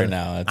tiredness Listen, right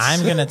now.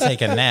 I'm going to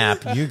take a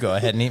nap. You go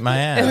ahead and eat my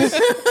ass.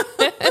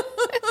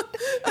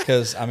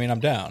 Because I'm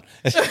down.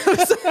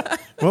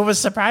 What was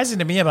surprising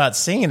to me about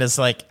seeing it is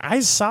like,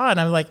 I saw it and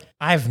I'm like,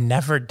 I've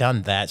never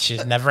done that.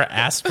 She's never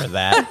asked for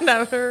that.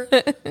 Never.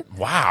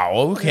 Wow.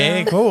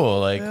 Okay, cool.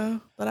 Like,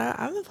 But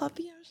I'm the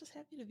puppy. I was just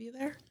happy to be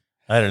there.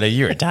 I don't know.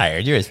 You were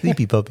tired. You're a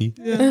sleepy puppy.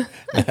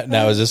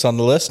 Now, is this on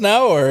the list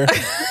now or?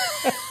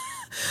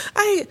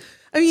 I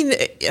mean,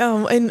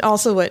 and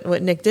also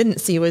what Nick didn't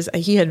see was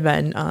he had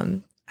been,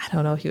 I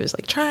don't know, he was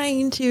like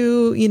trying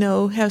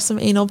to, have some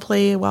anal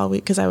play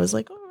because I was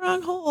like, oh,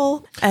 wrong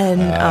hole.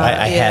 And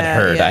I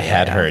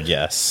had heard,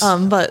 yes.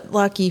 But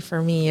lucky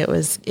for me,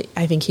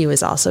 I think he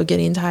was also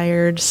getting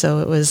tired. So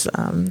it was,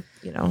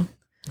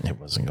 It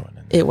wasn't going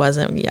in. it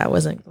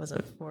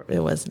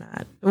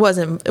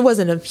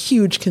wasn't a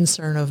huge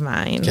concern of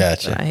mine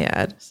Gotcha. that I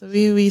had. So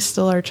we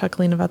still are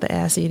chuckling about the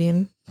ass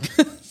eating.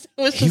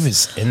 He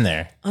was in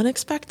there.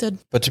 Unexpected.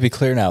 But to be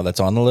clear now, that's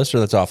on the list or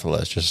that's off the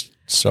list? Just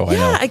so I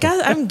know. I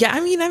guess I'm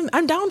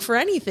down for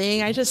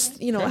anything. I just,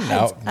 Careful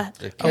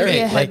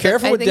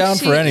with down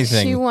for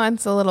anything. She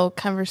wants a little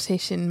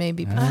conversation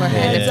maybe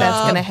beforehand if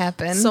that's going to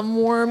happen. Some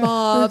warm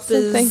up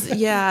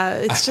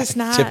it's just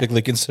not.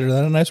 Typically consider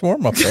that a nice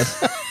warm up.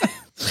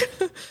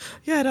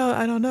 I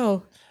don't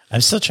know. I'm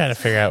still trying to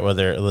figure out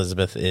whether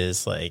Elizabeth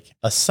is like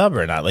a sub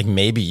or not. Like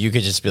maybe you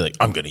could just be like,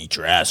 I'm going to eat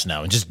your ass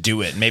now and just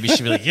do it. Maybe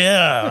she'd be like,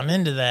 yeah, I'm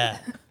into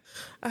that.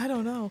 I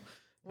don't know.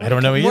 I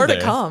don't know either. More to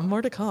come.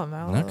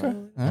 Okay.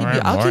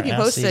 I'll keep you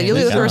posted. You'll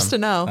be the first to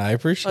know. I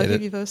appreciate it. I'll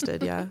keep you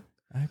posted. Yeah.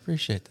 I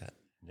appreciate that.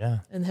 Yeah.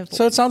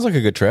 So it sounds like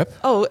a good trip.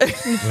 Oh,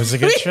 it was a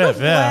good trip.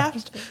 Yeah.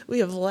 We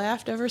have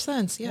laughed ever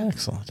since. Yeah.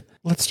 Excellent.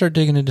 Let's start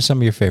digging into some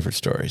of your favorite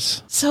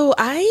stories. So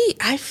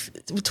I've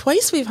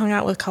twice we've hung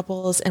out with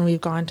couples and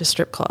we've gone to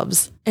strip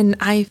clubs, and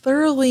I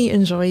thoroughly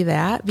enjoy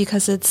that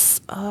because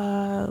it's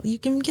you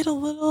can get a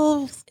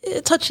little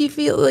touchy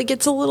feel, like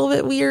it's a little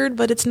bit weird,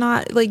 but it's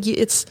not like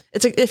I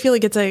feel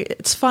like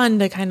it's fun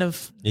to kind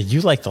of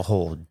you like the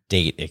whole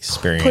date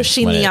experience,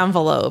 pushing the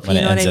envelope. You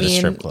know what I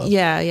mean?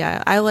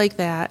 Yeah, I like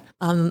that.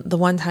 The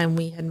one time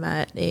we had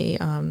met a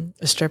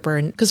stripper,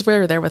 and because we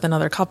were there with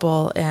another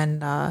couple,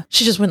 and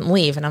she just wouldn't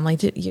leave, and I'm like,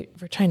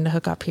 we're trying to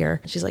hook up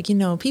here. She's like,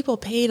 people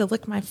pay to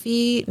lick my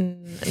feet,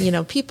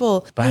 and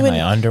people buy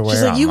my underwear.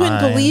 She's like, you wouldn't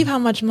believe how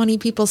much money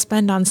people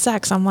spend on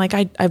sex. I'm like,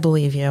 I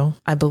believe you.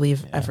 I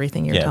believe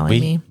everything you're telling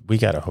me. We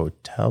got a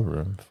hotel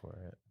room for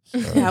it. So.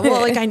 Yeah,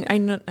 well, like I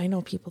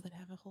know people that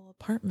have a whole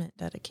apartment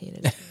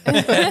dedicated.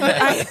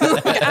 I'm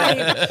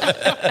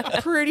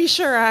pretty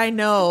sure I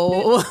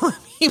know what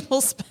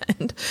people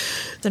spend.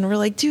 And we're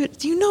like, dude,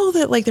 do you know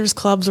that like there's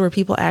clubs where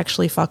people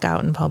actually fuck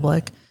out in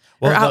public?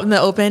 Or out in the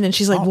open, and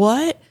she's like,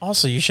 "What?"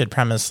 Also, you should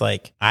premise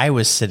like I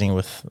was sitting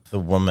with the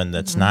woman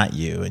that's not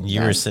you, and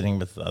you were sitting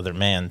with the other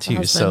man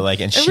too. So like,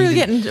 and she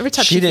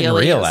didn't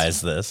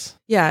realize this.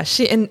 Yeah,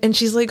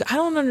 she's like, "I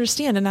don't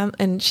understand,"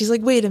 and she's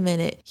like, "Wait a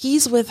minute,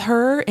 he's with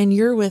her, and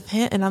you're with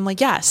him," and I'm like,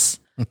 "Yes,"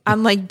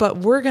 I'm like, "But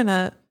we're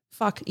gonna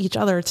fuck each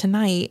other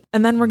tonight,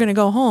 and then we're gonna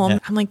go home." Yeah.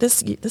 I'm like,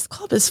 this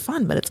club is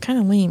fun, but it's kind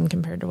of lame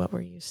compared to what we're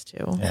used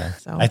to. Yeah.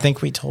 So I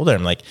think we told her,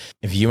 I'm like,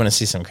 if you want to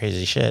see some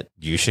crazy shit,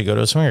 you should go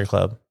to a swinger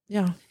club.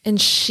 Yeah. And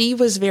she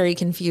was very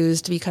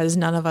confused because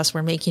none of us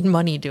were making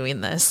money doing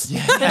this.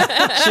 Yeah.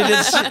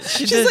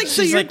 She did. Like,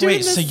 she's like,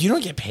 wait, so you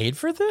don't get paid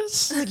for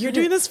this? Like, you're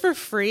doing this for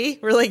free?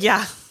 We're like,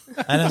 yeah.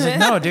 And I was like,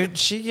 no, dude,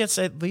 she gets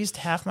at least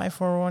half my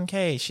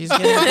 401k. She's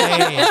getting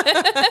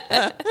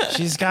paid.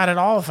 She's got it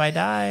all if I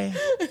die.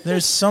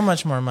 There's so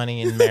much more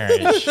money in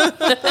marriage.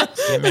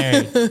 Get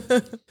married.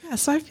 Yeah,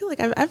 so I feel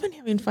like I've been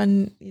having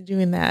fun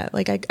doing that.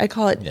 Like I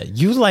call it. Yeah,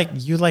 you like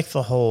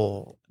the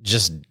whole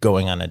just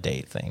going on a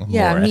date thing.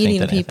 Yeah, more,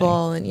 meeting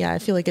people, and I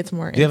feel like it's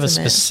more. Do you have a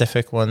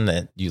specific one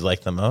that you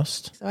like the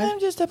most? So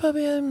I'm just a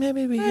puppy. I'm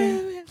happy to be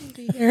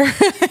here.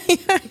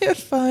 I have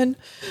fun.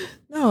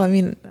 No, I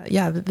mean,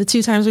 the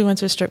 2 times we went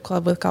to a strip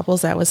club with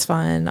couples, that was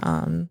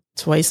fun.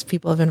 Twice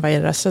people have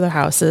invited us to their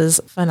houses.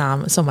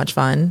 Phenomenal, so much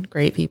fun.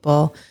 Great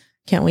people.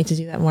 Can't wait to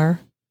do that more.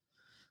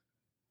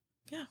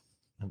 Yeah.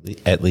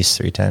 At least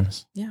 3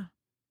 times. Yeah.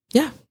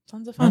 Yeah.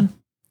 Tons of fun.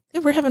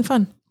 Yeah, we're having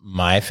fun.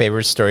 My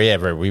favorite story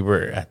ever. We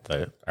were at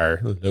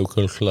our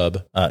local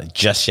club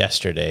just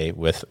yesterday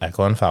with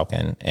Echo and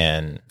Falcon,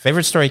 and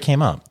favorite story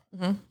came up.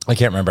 Mm-hmm. I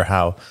can't remember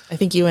how. I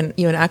think you and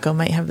Echo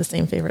might have the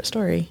same favorite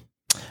story.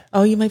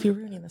 Oh, you might be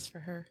ruining this for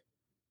her.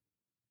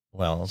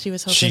 Well, she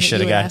was hoping she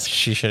should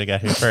have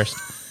got here first.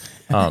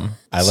 I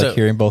like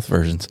hearing both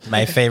versions.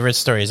 My favorite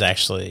story is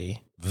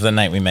actually the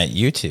night we met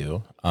you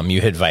two.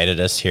 You had invited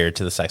us here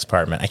to the sex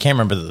apartment. I can't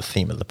remember the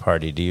theme of the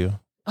party. Do you?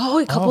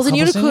 Oh, couples and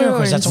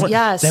unicorns. That's what,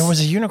 yes. There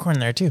was a unicorn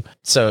there too.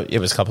 So it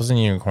was couples and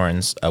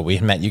unicorns. We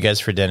had met you guys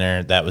for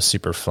dinner. That was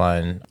super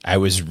fun. I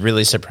was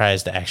really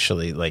surprised to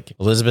actually, like,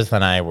 Elizabeth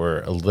and I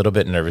were a little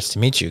bit nervous to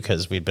meet you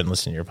because we'd been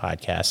listening to your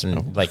podcast.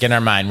 And like in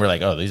our mind, we're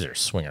like, oh, these are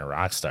swinger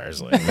rock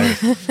stars. Like,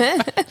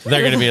 they're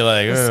going to be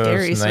like, oh,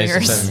 scary it's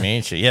nice to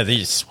meet you. Yeah,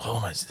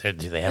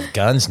 do they have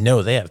guns?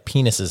 No, they have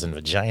penises and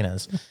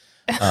vaginas.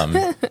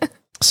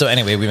 So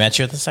anyway, we met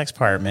you at the sex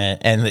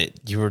apartment, and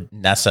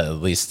Nessa at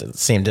least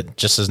seemed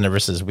just as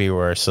nervous as we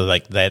were. So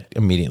like that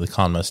immediately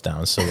calmed us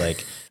down. So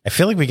like I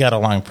feel like we got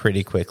along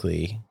pretty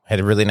quickly.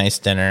 Had a really nice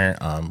dinner.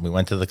 We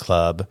went to the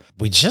club.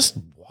 We just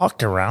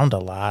walked around a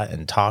lot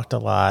and talked a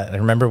lot. I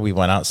remember we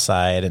went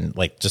outside and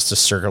like just a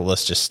circle of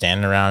us just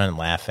standing around and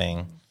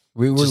laughing.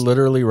 We were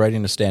literally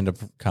writing a stand-up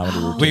comedy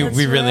routine.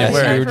 We really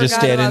were. We were just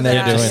standing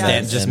there doing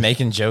that. Just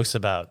making jokes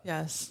about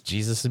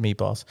Jesus and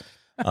meatballs.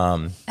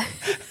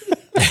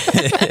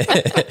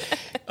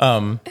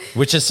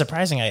 Which is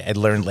surprising. I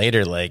learned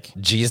later, like,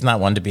 G's not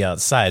one to be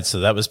outside,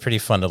 so that was pretty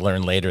fun to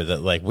learn later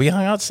that, like, we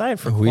hung outside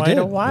for quite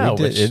a while.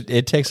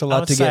 It takes a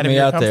lot to get me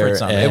out there.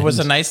 It was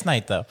a nice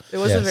night, though. It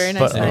was a very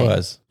nice night. It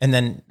was. And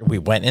then we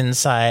went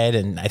inside,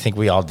 and I think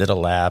we all did a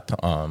lap.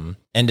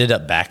 Ended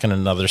up back in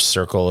another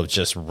circle of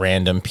just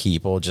random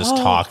people just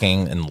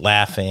talking and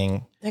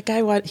laughing. That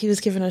guy, he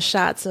was giving us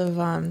shots of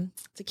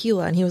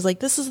tequila. And he was like,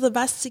 this is the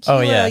best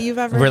tequila you've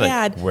ever We're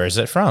had. like, where's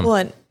it from?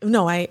 Well,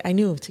 no, I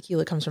knew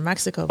tequila comes from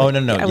Mexico. Oh,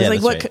 no. I was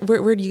like, that's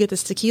right. where do you get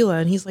this tequila?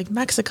 And he's like,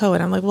 Mexico.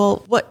 And I'm like,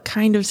 well, what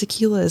kind of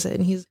tequila is it?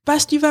 And he's,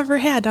 best you've ever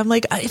had. I'm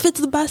like, if it's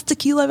the best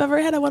tequila I've ever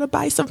had, I want to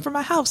buy some for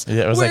my house.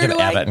 Yeah, it was like an Where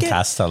do I Abbott and get-"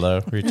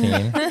 Costello routine.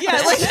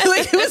 Yeah, like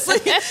it was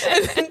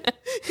like,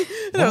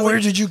 Well, where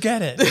did you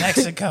get it?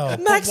 Mexico.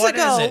 Mexico. What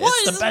is it? What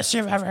It's is the best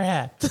you've ever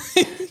had.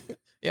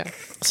 yeah.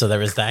 So there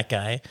was that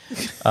guy.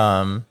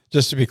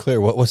 Just to be clear,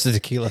 what was the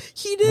tequila?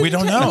 He didn't. We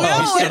don't know. No,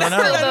 We still don't know.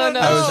 I don't know.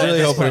 I was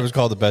really hoping it was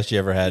called the best you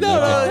ever had. No,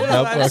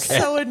 Nope. I was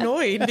so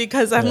annoyed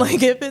because I'm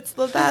like, if it's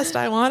the best,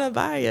 I want to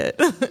buy it.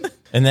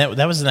 And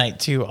that was the night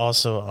too.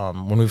 Also,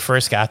 when we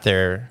first got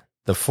there,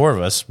 the four of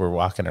us were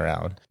walking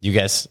around. You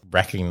guys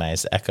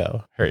recognized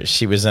Echo.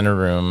 She was in a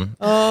room.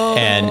 Oh,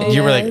 and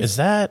you were like, is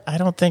that, I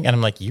don't think. And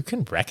I'm like, you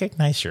can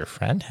recognize your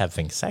friend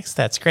having sex?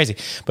 That's crazy.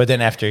 But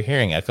then after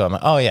hearing Echo, I'm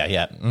like, oh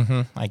yeah.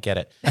 I get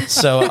it.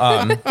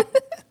 So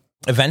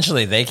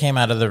eventually they came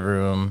out of the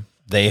room.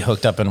 They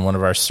hooked up in one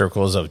of our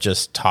circles of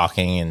just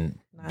talking and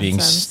being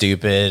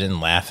stupid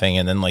and laughing.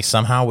 And then like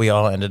somehow we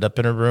all ended up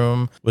in a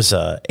room. It was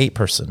a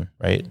 8-person,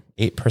 right?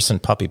 8-person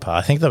puppy pile.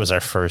 I think that was our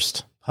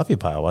first puppy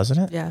pile, wasn't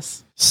it?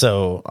 yes.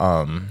 So,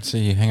 So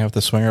you hang out with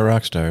the swinger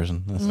rock stars,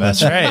 and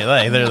that's right.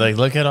 Like they're like,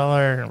 look at all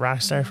our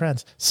rock star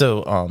friends.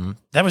 So,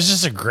 that was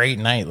just a great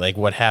night. Like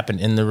what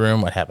happened in the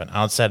room, what happened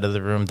outside of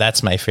the room.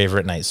 That's my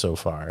favorite night so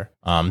far.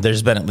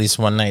 There's been at least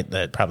one night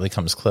that probably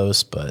comes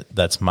close, but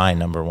that's my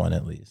number one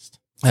at least.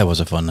 that was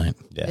a fun night.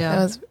 Yeah. Yeah.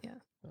 That was, It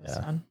was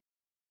fun.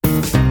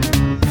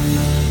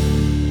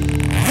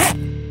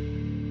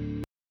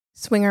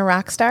 Swinger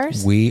rock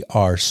stars. We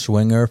are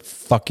swinger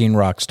fucking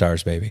rock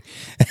stars, baby.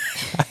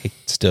 I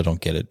still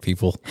don't get it,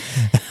 people.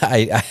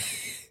 I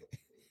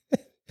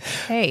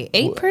Hey,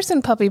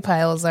 8-person puppy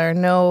piles are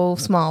no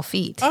small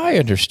feat. I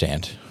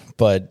understand,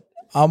 but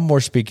I'm more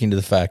speaking to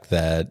the fact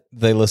that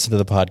they listened to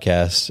the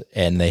podcast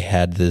and they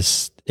had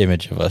this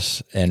image of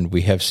us, and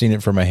we have seen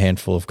it from a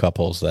handful of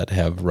couples that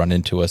have run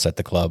into us at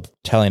the club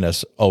telling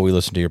us, oh, we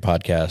listened to your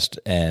podcast,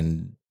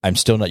 and I'm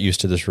still not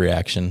used to this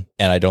reaction,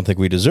 and I don't think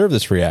we deserve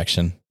this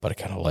reaction, but I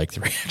kind of like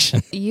the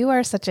reaction. You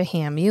are such a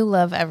ham. You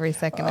love every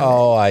second of it.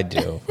 Oh, I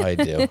do.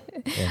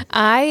 Yeah.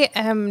 I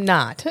am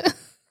not.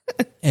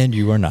 And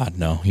you are not.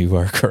 No, you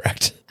are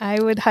correct. I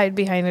would hide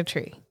behind a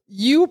tree.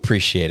 You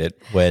appreciate it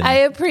when I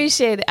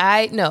appreciate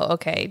it.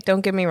 Okay,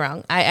 don't get me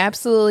wrong. I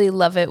absolutely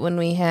love it when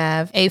we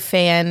have a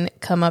fan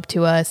come up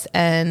to us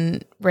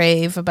and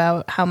rave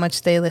about how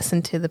much they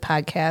listen to the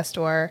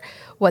podcast or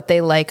what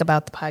they like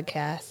about the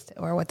podcast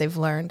or what they've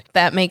learned.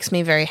 That makes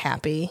me very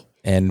happy.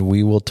 and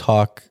we will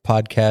talk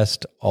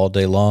podcast all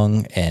day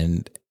long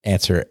and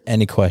answer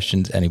any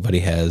questions anybody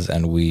has,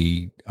 and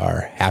we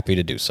are happy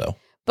to do so.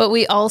 But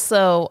we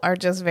also are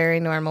just very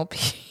normal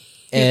people.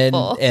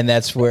 And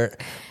that's where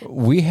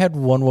we had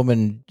one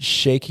woman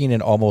shaking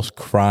and almost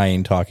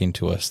crying talking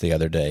to us the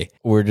other day.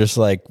 We're just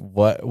like,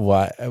 what?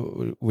 Why?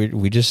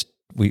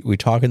 We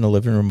talk in the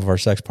living room of our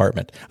sex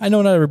apartment. I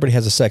know not everybody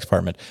has a sex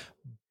apartment,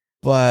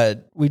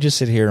 but we just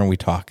sit here and we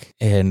talk,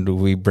 and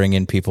we bring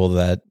in people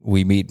that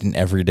we meet in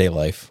everyday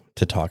life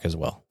to talk as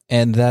well.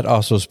 And that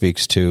also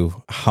speaks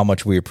to how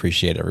much we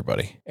appreciate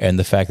everybody and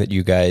the fact that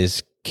you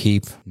guys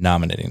keep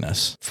nominating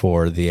us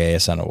for the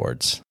ASN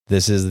Awards.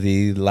 This is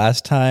the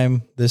last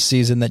time this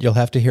season that you'll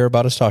have to hear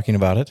about us talking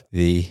about it.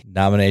 The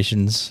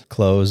nominations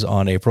close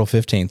on April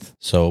 15th.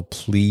 So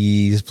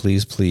please,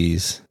 please,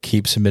 please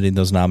keep submitting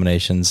those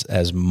nominations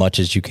as much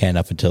as you can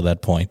up until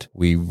that point.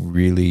 We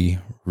really,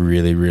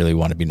 really, really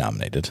want to be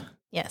nominated.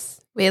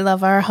 Yes. We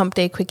love our Hump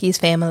Day Quickies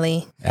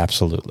family.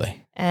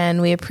 Absolutely.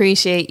 And we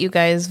appreciate you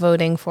guys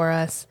voting for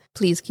us.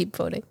 Please keep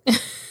voting.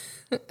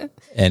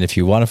 And if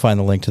you want to find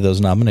the link to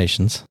those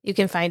nominations, You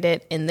can find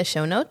it in the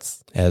show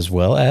notes, as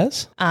well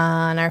as,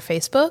 on our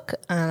Facebook,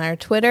 on our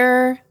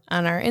Twitter,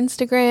 on our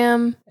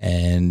Instagram.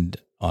 and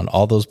on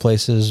all those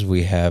places,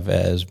 we have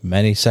as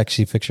many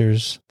sexy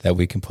pictures that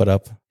we can put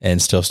up and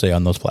still stay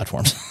on those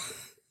platforms.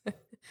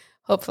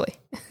 Hopefully.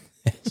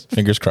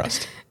 Fingers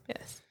crossed.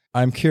 Yes.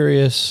 I'm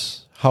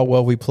curious how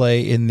well we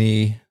play in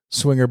the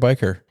swinger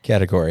biker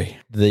category.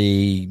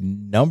 The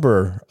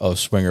number of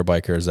swinger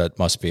bikers that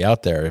must be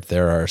out there, if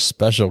there are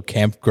special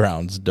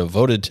campgrounds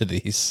devoted to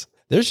these,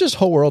 there's just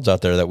whole worlds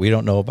out there that we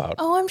don't know about.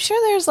 Oh, I'm sure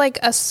there's like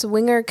a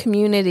swinger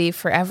community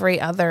for every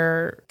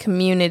other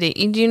community.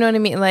 Do you know what I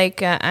mean?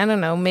 Like, I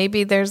don't know,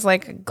 maybe there's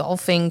like a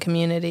golfing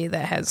community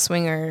that has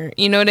swinger.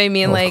 You know what I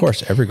mean? Well, like, of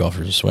course, every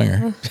golfer's a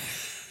swinger.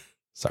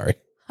 Sorry.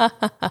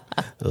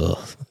 Ugh.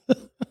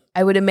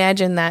 I would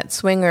imagine that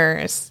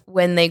swingers,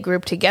 when they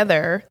group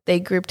together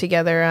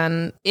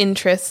on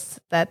interests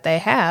that they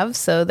have.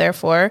 So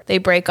therefore, they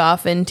break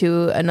off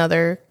into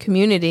another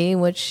community,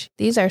 which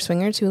these are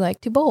swingers who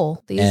like to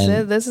bowl.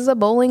 This is a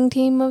bowling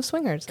team of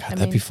swingers. God,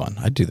 that'd be fun.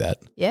 I'd do that.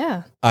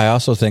 Yeah. I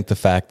also think the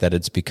fact that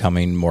it's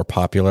becoming more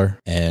popular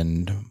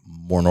and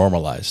more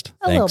normalized.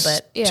 A little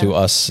thanks bit, yeah. to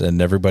us and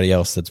everybody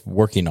else that's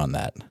working on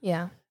that.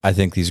 Yeah. I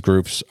think these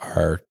groups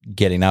are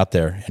getting out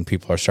there and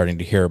people are starting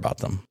to hear about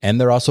them. And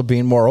they're also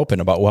being more open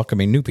about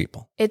welcoming new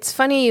people. It's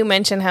funny you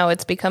mention how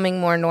it's becoming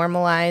more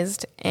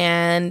normalized.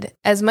 And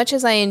as much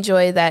as I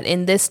enjoy that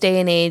in this day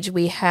and age,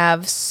 we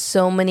have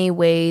so many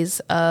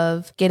ways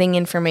of getting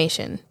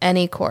information.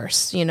 Any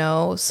course,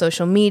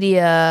 social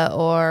media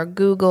or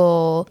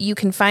Google, you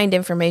can find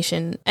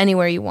information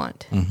anywhere you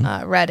want.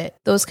 Reddit,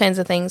 those kinds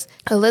of things.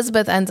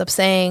 Elizabeth ends up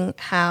saying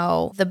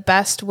how the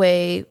best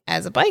way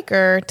as a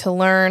biker to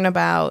learn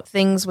about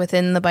things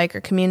within the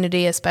biker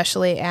community,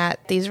 especially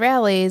at these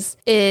rallies,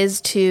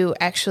 is to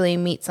actually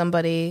meet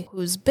somebody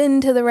who's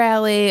been to the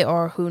rally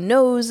or who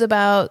knows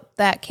about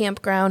that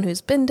campground,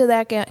 who's been to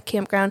that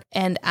campground.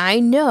 And I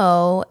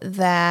know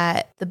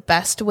that the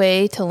best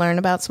way to learn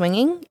about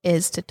swinging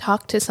is to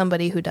talk to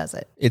somebody who does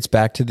it. It's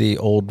back to the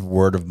old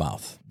word of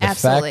mouth. The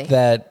Absolutely. fact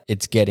that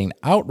it's getting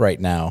out right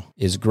now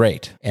is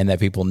great and that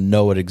people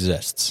know it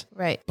exists.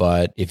 Right.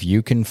 But if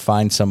you can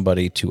find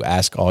somebody to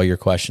ask all your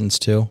questions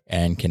to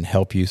and can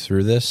help you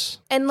through this,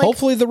 And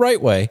hopefully the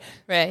right way.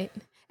 Right.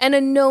 And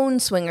a known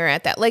swinger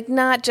at that.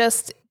 Not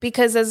just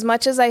because as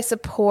much as I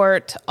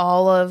support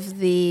all of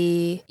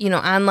the,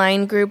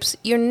 online groups,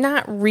 you're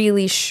not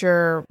really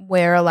sure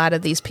where a lot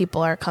of these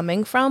people are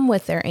coming from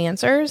with their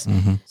answers.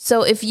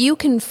 So if you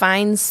can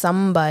find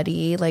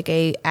somebody, like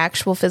a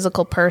actual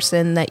physical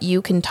person that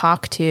you can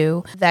talk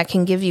to that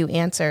can give you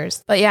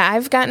answers. But yeah,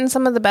 I've gotten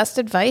some of the best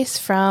advice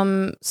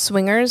from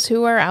swingers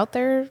who are out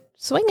there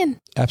swinging.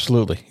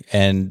 Absolutely.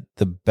 And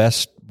the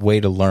best way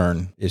to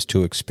learn is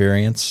to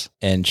experience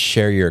and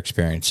share your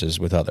experiences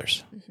with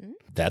others.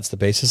 That's the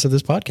basis of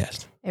this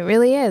podcast. It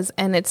really is.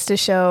 And it's to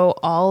show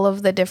all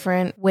of the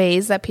different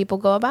ways that people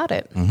go about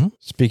it.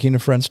 Speaking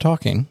of friends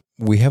talking,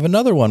 we have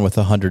another one with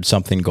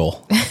 100-something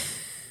goal.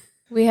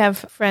 We have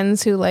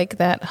friends who like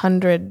that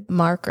 100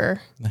 marker.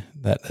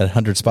 That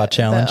 100-spot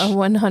challenge.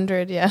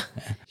 100, yeah.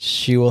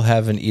 She will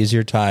have an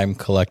easier time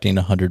collecting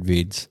 100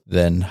 beads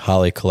than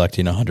Holly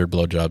collecting 100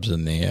 blowjobs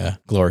in the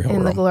glory hole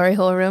room. In the glory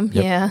hole room,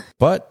 Yep. yeah.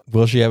 But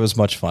will she have as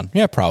much fun?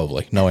 Yeah,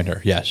 probably. Knowing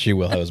her, yeah, she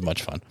will have as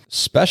much fun.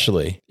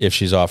 Especially if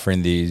she's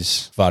offering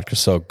these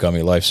vodka-soaked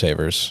gummy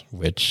lifesavers,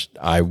 which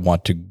I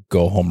want to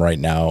go home right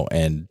now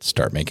and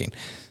start making.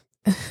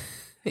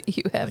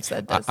 You have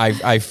said this.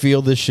 I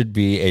feel this should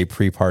be a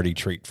pre-party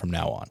treat from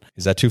now on.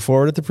 Is that too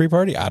forward at the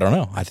pre-party? I don't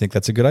know. I think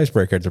that's a good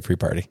icebreaker at the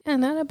pre-party. Yeah,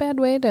 not a bad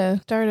way to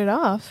start it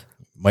off.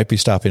 Might be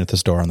stopping at the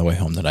store on the way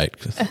home tonight.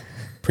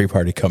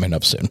 Pre-party coming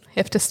up soon. You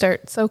have to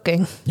start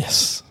soaking.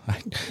 Yes.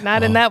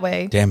 Not in that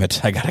way. Damn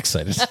it. I got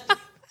excited.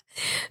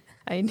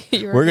 I knew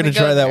you were We're going to go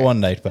try that there. one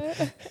night.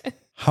 But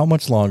how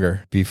much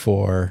longer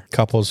before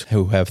couples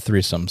who have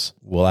threesomes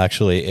will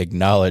actually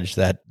acknowledge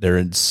that they're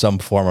in some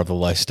form of a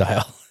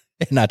lifestyle?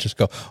 And not just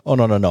go, oh,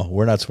 no,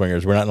 we're not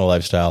swingers. We're not in a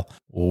lifestyle.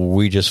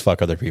 We just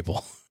fuck other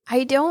people.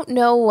 I don't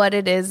know what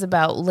it is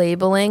about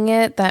labeling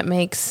it that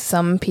makes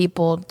some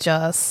people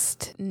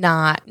just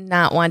not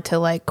want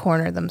to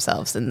corner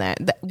themselves in that.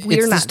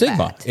 We're It's not the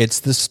stigma. that. It's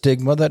the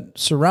stigma that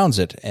surrounds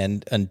it.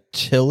 And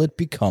until it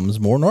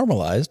becomes more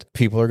normalized,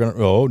 people are going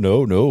to, oh,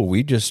 no,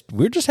 we're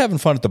just having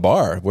fun at the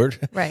bar. We're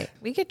Right.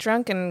 We get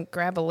drunk and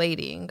grab a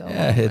lady and go.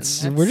 Yeah,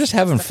 home, we're just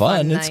having that's the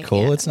fun. It's night,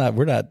 cool. yeah.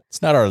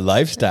 It's not our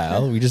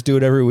lifestyle. We just do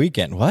it every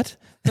weekend. What?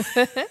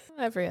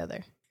 Every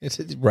other. It's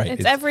right.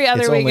 It's every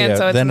other only weekend,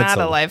 so it's then not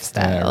a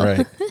lifestyle.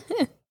 Yeah,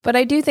 right. But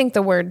I do think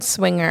the word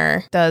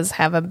swinger does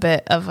have a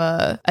bit of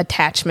a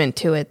attachment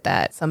to it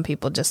that some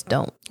people just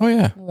don't Oh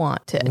yeah.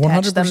 want to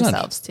attach 100%.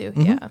 themselves to.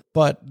 Yeah.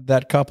 But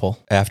that couple,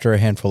 after a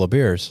handful of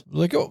beers,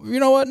 like, oh, you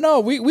know what? No,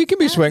 we can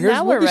be swingers.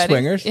 Now We'll we're be ready.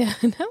 swingers. Yeah,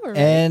 now we're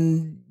ready.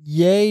 And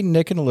yay,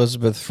 Nick and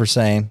Elizabeth for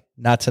saying,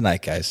 not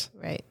tonight, guys.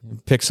 Right.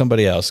 Pick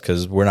somebody else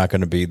because we're not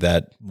going to be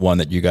that one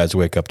that you guys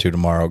wake up to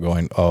tomorrow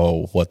going,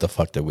 oh, what the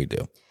fuck did we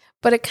do?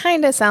 But it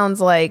kind of sounds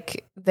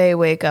like they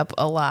wake up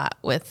a lot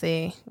with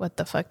the, what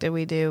the fuck did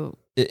we do?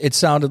 It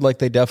sounded like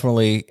they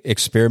definitely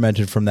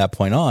experimented from that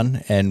point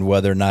on, and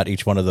whether or not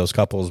each one of those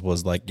couples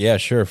was like, yeah,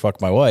 sure,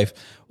 fuck my wife,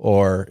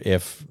 or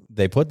if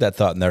they put that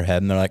thought in their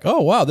head and they're like,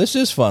 oh, wow, this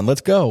is fun,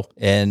 let's go,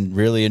 and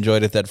really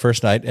enjoyed it that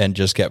first night and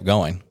just kept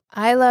going.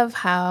 I love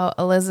how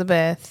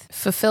Elizabeth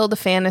fulfilled a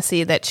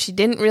fantasy that she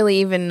didn't really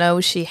even know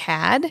she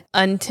had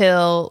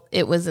until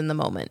it was in the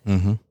moment.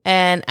 Mm-hmm.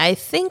 And I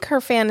think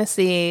her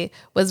fantasy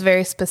was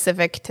very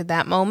specific to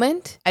that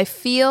moment. I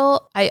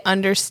feel I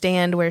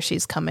understand where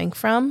she's coming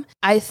from.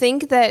 I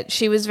think that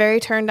she was very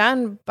turned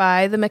on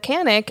by the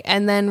mechanic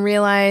and then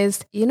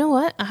realized, you know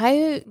what?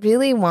 I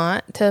really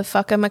want to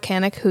fuck a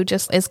mechanic who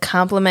just is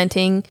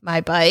complimenting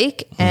my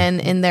bike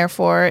and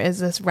therefore is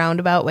this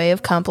roundabout way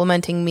of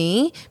complimenting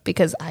me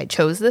because I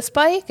chose this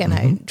bike and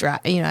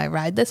I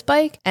ride this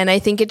bike. And I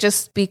think it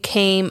just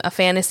became a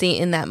fantasy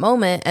in that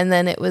moment and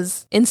then it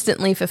was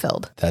instantly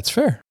fulfilled. That's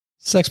fair.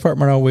 Sex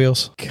partner on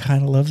wheels.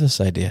 Kind of love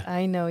this idea.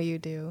 I know you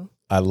do.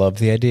 I love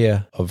the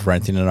idea of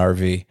renting an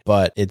RV,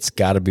 but it's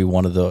got to be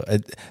one of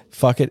the,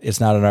 fuck it, it's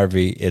not an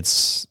RV.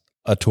 It's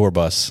a tour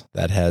bus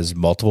that has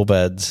multiple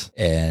beds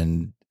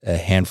and a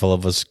handful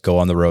of us go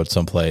on the road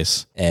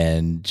someplace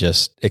and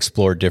just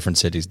explore different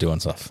cities doing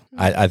stuff.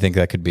 I think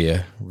that could be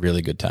a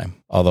really good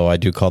time. Although I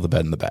do call the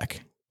bed in the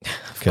back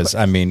because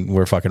I mean,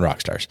 we're fucking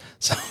rock stars.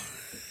 So,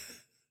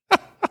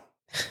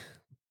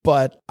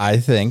 but I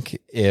think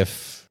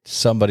if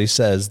somebody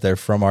says they're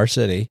from our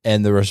city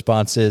and the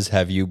response is,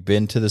 have you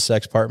been to the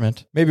sex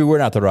apartment? Maybe we're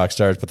not the rock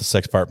stars, but the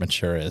sex apartment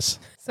sure is.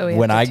 So we have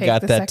when to I take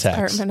got the that sex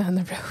text, apartment on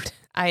the road.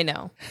 I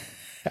know.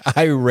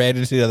 I ran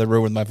into the other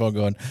room with my phone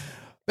going,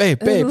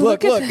 babe,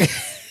 look.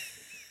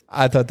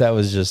 I thought that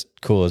was just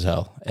cool as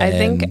hell.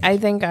 And I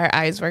think our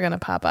eyes were going to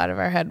pop out of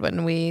our head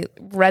when we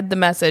read the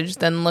message,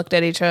 then looked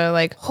at each other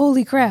like,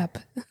 holy crap.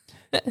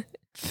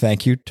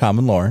 thank you, Tom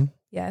and Lauren.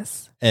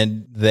 Yes.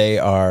 And they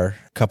are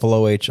couple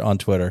OH on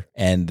Twitter,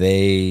 and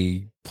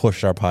they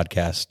push our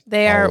podcast.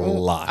 They are a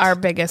lot. Our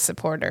biggest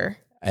supporter.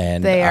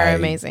 And they are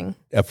amazing.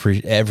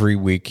 Every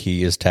week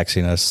he is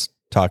texting us,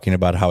 talking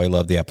about how he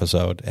loved the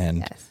episode. And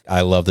Yes.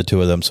 I love the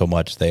two of them so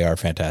much. They are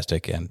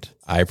fantastic, and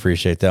I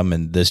appreciate them.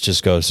 And this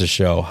just goes to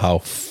show how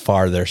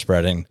far they're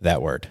spreading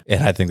that word.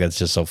 And I think that's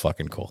just so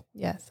fucking cool.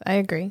 Yes, I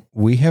agree.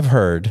 We have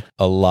heard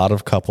a lot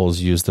of couples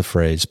use the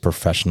phrase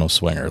professional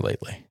swinger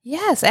lately.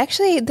 Yes,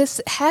 actually,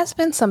 this has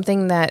been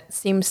something that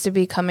seems to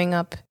be coming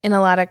up in a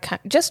lot of,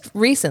 just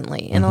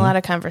recently, in a lot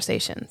of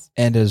conversations.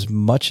 And as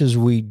much as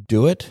we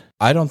do it,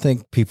 I don't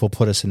think people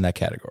put us in that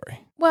category.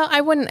 Well,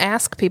 I wouldn't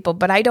ask people,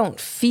 but I don't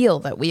feel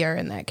that we are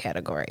in that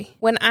category.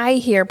 When I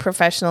hear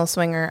professional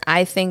swinger,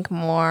 I think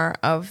more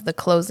of the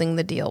closing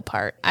the deal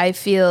part. I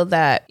feel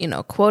that,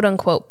 quote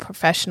unquote,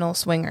 professional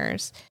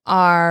swingers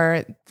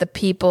are the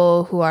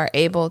people who are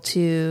able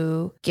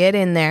to get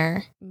in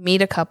there,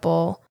 meet a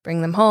couple,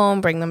 bring them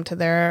home, bring them to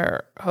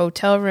their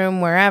hotel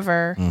room,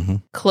 wherever,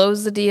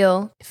 close the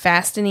deal,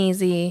 fast and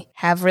easy,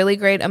 have really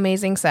great,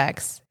 amazing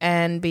sex,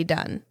 and be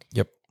done.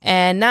 Yep.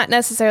 And not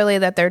necessarily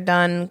that they're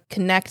done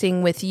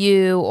connecting with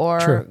you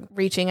or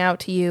reaching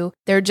out to you.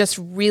 They're just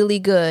really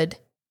good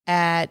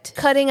at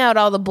cutting out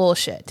all the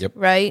bullshit,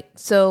 right?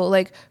 So,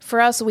 like,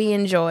 for us, we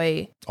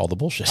enjoy all the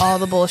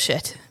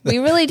bullshit. We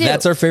really do.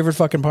 That's our favorite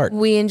fucking part.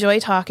 We enjoy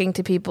talking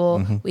to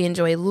people. We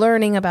enjoy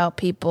learning about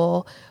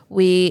people.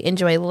 We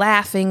enjoy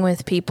laughing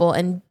with people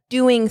and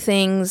doing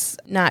things,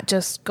 not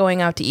just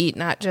going out to eat,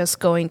 not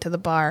just going to the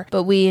bar,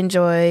 but we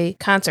enjoy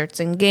concerts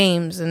and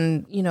games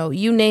and,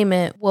 you name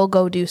it, we'll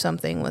go do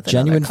something with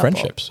genuine another couple.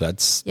 Friendships.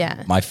 That's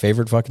my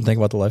favorite fucking thing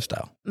about the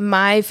lifestyle.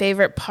 My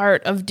favorite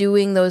part of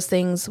doing those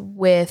things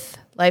with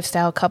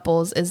lifestyle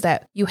couples is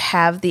that you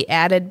have the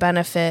added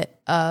benefit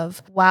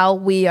of, while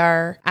we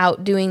are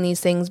out doing these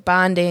things,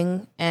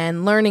 bonding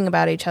and learning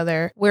about each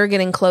other, we're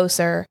getting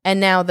closer, and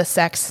now the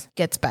sex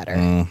gets better.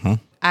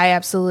 I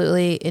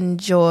absolutely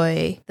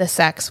enjoy the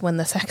sex when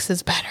the sex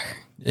is better,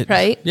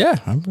 right? Yeah.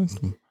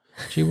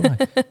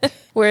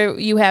 Where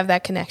you have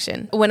that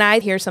connection. When I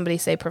hear somebody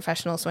say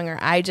professional swinger,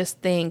 I just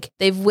think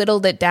they've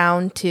whittled it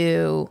down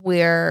to,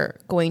 we're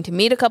going to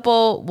meet a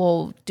couple,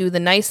 we'll do the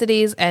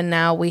niceties, and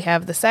now we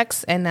have the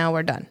sex, and now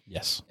we're done.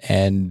 Yes.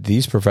 And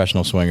these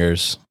professional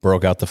swingers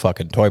broke out the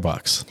fucking toy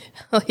box.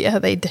 Oh, yeah,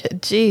 they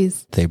did.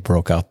 Jeez. They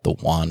broke out the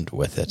wand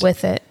with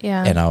it.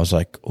 Yeah. And I was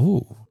like,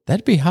 ooh,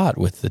 that'd be hot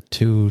with the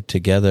two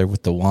together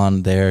with the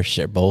wand there,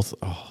 share both.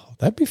 Oh,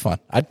 that'd be fun.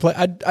 I'd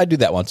do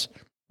that once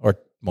or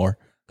more.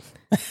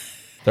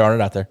 Throwing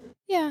it out there.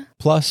 Yeah.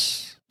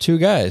 Plus 2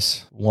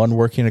 guys, one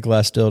working a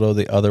glass dildo,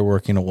 the other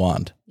working a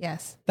wand.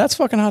 Yes. That's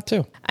fucking hot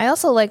too. I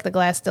also like the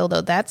glass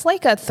dildo. That's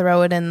like a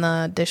throw it in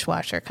the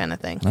dishwasher kind of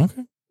thing.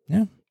 Okay.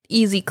 Yeah.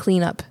 Easy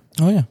cleanup.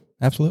 Oh yeah,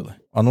 absolutely.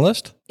 On the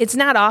list? It's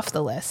not off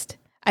the list.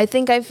 I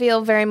think I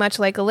feel very much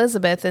like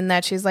Elizabeth in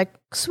that she's like,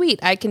 sweet,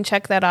 I can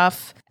check that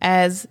off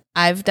as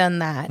I've done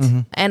that.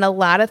 And a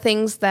lot of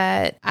things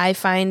that I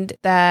find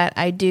that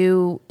I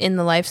do in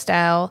the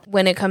lifestyle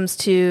when it comes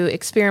to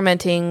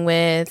experimenting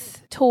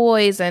with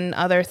toys and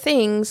other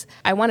things,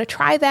 I want to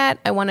try that.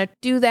 I want to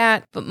do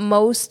that. But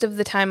most of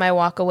the time I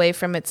walk away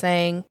from it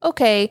saying,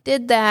 okay,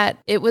 did that.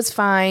 It was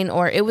fine,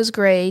 or it was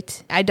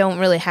great. I don't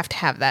really have to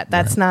have that.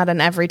 That's not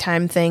an every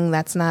time thing.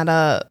 That's not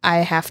I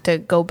have to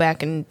go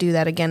back and do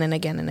that again and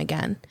again and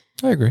again.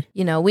 I agree.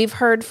 We've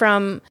heard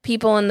from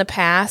people in the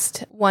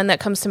past. One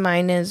that comes to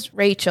mind is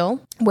Rachel,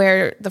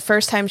 where the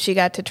first time she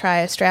got to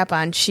try a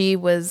strap-on, she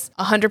was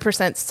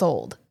 100%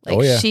 sold.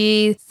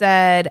 She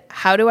said,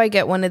 how do I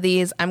get one of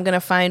these? I'm going to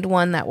find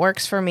one that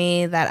works for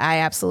me that I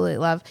absolutely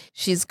love.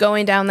 She's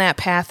going down that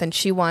path and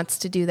she wants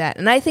to do that.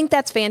 And I think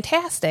that's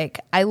fantastic.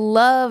 I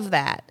love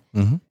that.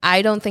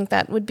 I don't think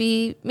that would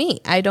be me.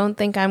 I don't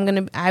think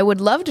I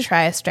would love to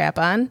try a strap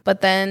on,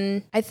 but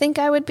then I think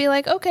I would be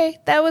like, okay,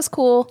 that was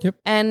cool. Yep.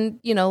 And,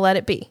 let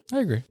it be. I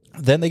agree.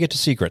 Then they get to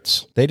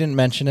secrets. They didn't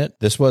mention it.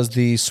 This was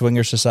the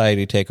Swinger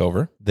Society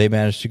takeover. They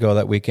managed to go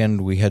that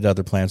weekend. We had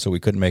other plans, so we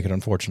couldn't make it,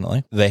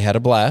 unfortunately. They had a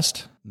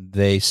blast.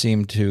 They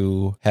seem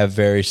to have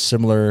very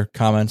similar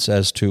comments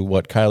as to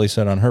what Kylie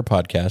said on her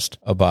podcast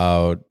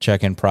about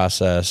check-in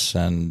process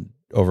and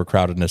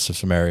overcrowdedness of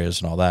some areas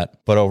and all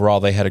that. But overall,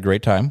 they had a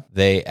great time.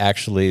 They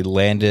actually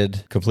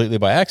landed completely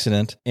by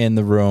accident in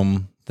the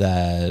room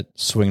that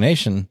Swing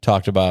Nation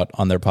talked about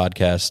on their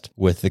podcast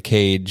with the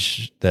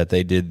cage that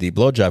they did the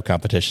blowjob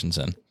competitions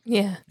in.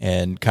 Yeah.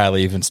 And Kylie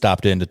even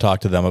stopped in to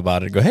talk to them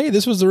about it and go, hey,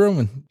 this was the room.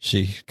 And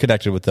she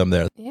connected with them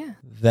there. Yeah.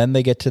 Then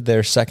they get to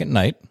their second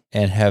night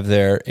and have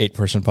their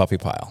 8-person puppy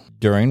pile,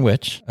 during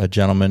which a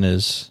gentleman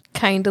is...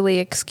 kindly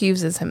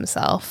excuses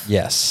himself.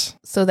 Yes.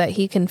 So that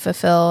he can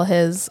fulfill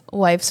his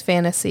wife's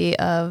fantasy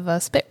of a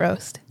spit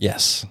roast.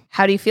 Yes.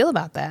 How do you feel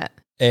about that?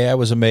 A, I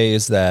was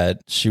amazed that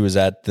she was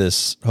at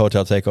this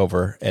hotel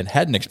takeover and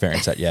hadn't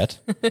experienced that yet.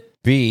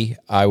 B,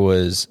 I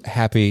was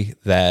happy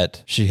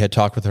that she had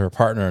talked with her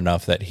partner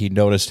enough that he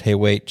noticed, hey,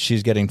 wait,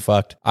 she's getting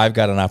fucked. I've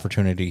got an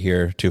opportunity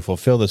here to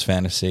fulfill this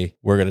fantasy.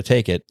 We're going to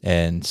take it.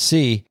 And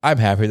C, I'm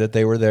happy that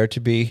they were there to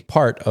be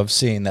part of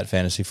seeing that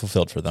fantasy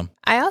fulfilled for them.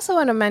 I also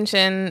want to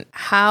mention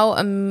how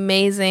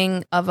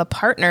amazing of a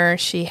partner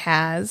she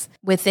has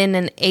within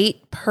an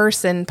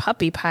 8-person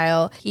puppy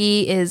pile.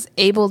 He is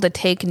able to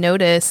take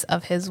notice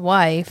of his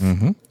wife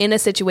in a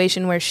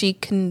situation where she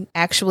can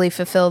actually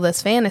fulfill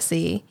this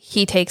fantasy.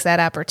 He takes that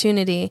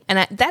opportunity.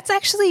 And that's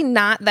actually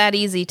not that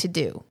easy to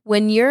do.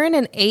 When you're in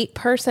an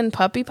 8-person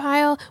puppy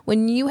pile,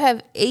 when you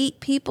have 8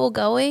 people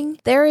going,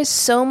 there is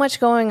so much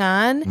going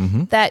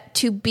on that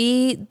to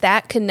be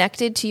that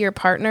connected to your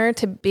partner,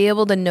 to be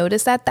able to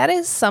notice that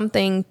is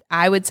something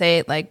I would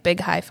say like big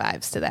high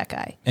fives to that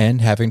guy.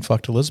 And having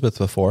fucked Elizabeth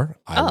before,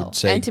 I would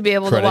say and to be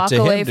able to credit walk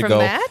him away to from go,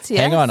 that. Yes.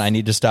 hang on, I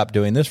need to stop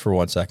doing this for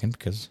 1 second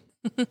because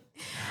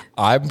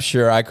I'm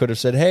sure I could have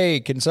said,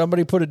 hey, can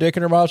somebody put a dick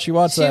in her mouth? She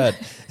wants that.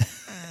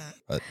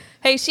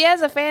 Hey, she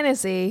has a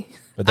fantasy.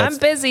 I'm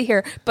busy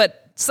here,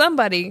 but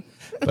somebody.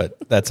 But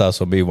that's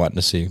also me wanting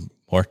to see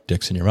more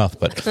dicks in your mouth.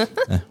 But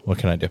what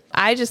can I do?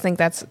 I just think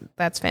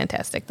that's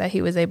fantastic that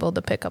he was able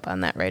to pick up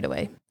on that right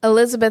away.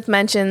 Elizabeth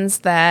mentions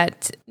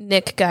that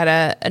Nick got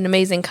an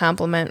amazing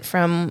compliment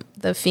from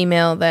the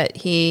female that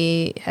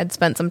he had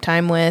spent some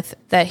time with,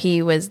 that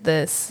he was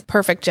this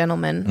perfect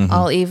gentleman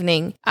all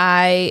evening.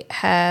 I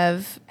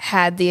have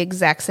had the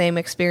exact same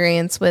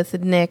experience with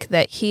Nick,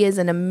 that he is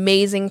an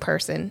amazing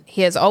person.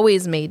 He has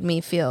always made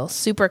me feel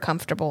super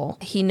comfortable.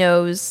 He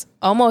knows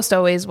almost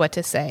always what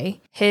to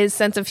say. His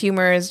sense of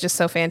humor is just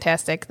so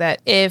fantastic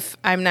that if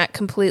I'm not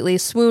completely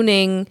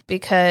swooning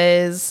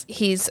because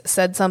he's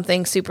said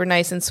something super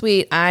nice and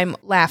sweet, I'm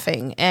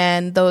laughing.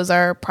 And those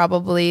are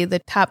probably the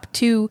top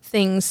 2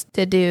 things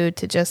to do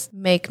to just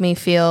make me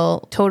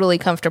feel totally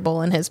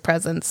comfortable in his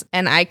presence.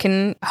 And I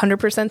can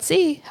 100%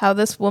 see how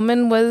this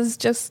woman was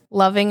just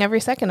loving every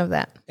second of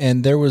that.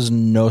 And there was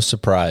no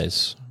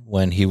surprise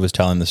when he was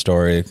telling the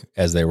story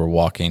as they were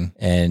walking,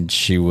 and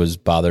she was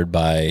bothered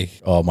by,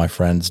 oh, my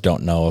friends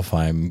don't know if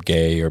I'm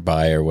gay or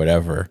bi or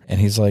whatever. And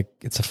he's like,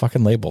 it's a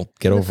fucking label.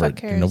 Get over it.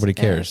 Cares? Nobody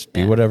cares.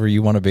 Yeah. Be whatever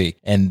you want to be.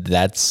 And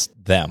that's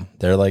them.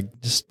 They're like,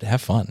 just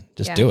have fun.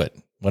 Just do it.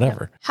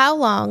 Whatever. Yeah. How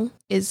long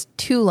is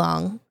too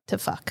long to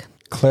fuck?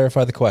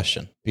 Clarify the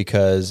question,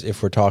 because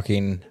if we're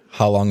talking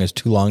how long is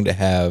too long to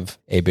have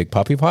a big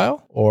puppy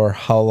pile, or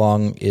how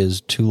long is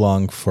too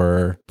long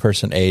for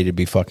person A to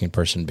be fucking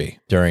person B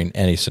during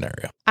any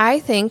scenario? I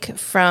think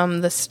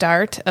from the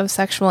start of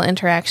sexual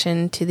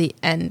interaction to the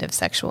end of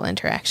sexual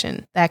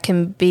interaction. That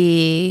can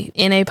be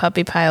in a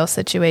puppy pile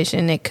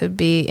situation. It could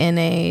be in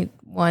a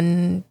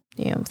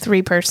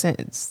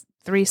 3-person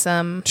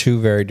threesome. 2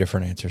 very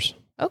different answers.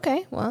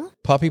 Okay, well.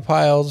 Puppy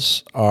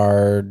piles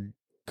are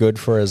good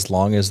for as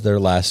long as they're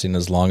lasting,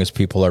 as long as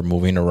people are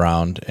moving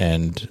around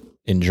and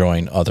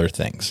enjoying other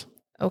things.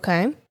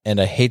 Okay.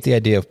 And I hate the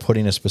idea of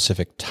putting a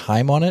specific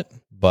time on it,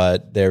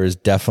 but there is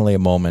definitely a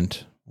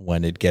moment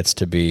when it gets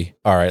to be,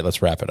 all right,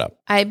 let's wrap it up.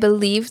 I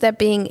believe that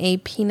being a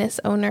penis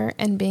owner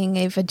and being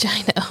a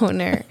vagina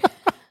owner,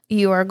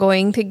 you are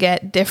going to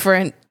get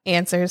different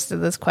answers to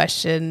this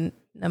question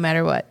no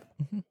matter what.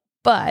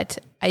 But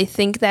I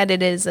think that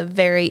it is a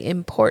very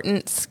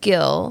important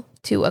skill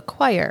to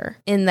acquire,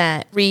 in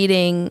that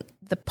reading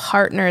the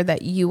partner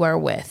that you are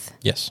with.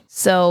 Yes.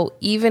 So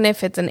even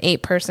if it's an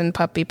 8-person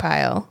puppy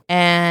pile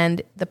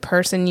and the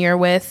person you're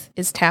with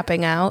is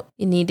tapping out,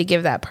 you need to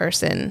give that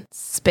person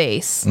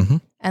space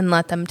and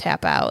let them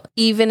tap out.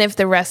 Even if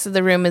the rest of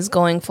the room is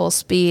going full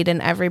speed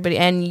and everybody,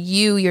 and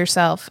you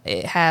yourself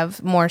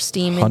have more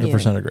steam in you.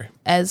 100% agree.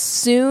 As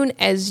soon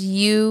as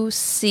you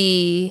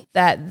see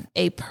that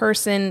a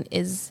person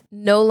is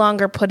no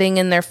longer putting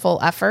in their full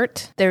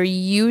effort, they're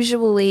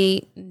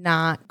usually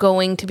not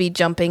going to be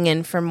jumping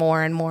in for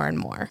more and more and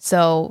more.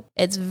 So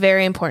it's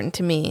very important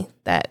to me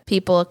that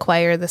people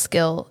acquire the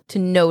skill to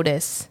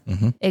notice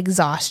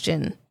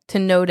exhaustion, to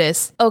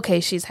notice, okay,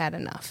 she's had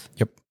enough.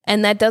 Yep.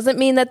 And that doesn't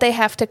mean that they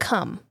have to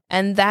come.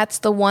 And that's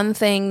the one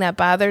thing that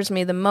bothers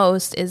me the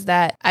most, is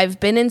that I've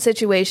been in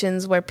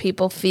situations where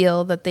people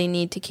feel that they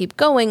need to keep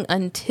going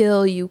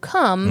until you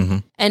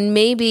come. And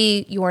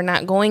maybe you are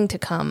not going to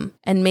come.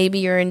 And maybe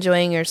you're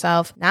enjoying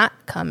yourself not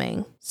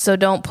coming. So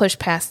don't push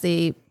past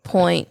the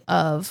point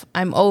of,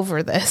 I'm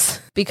over this,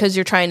 because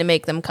you're trying to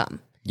make them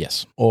come.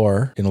 Yes.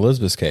 Or in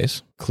Elizabeth's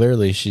case,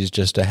 clearly she's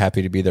just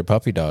happy to be their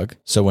puppy dog.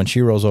 So when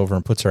she rolls over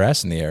and puts her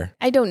ass in the air.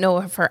 I don't know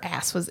if her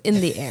ass was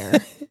in the air.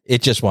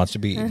 It just wants to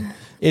be eaten.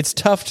 It's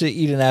tough to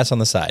eat an ass on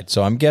the side.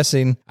 So I'm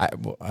guessing,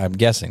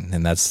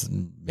 and that's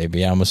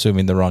maybe I'm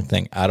assuming the wrong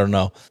thing. I don't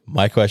know.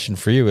 My question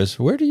for you is,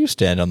 where do you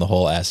stand on the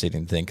whole ass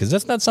eating thing? Because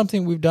that's not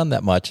something we've done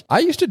that much. I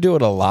used to do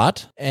it a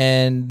lot,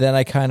 and then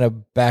I kind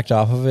of backed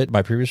off of it,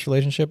 my previous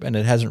relationship, and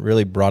it hasn't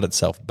really brought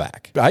itself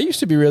back. I used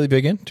to be really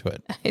big into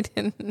it. I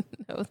didn't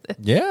know that.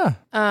 Yeah.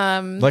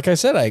 Like I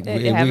said,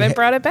 You haven't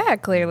brought it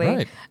back, clearly.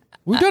 Right.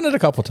 We've done it a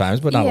couple times,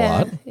 but not a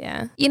lot.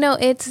 Yeah.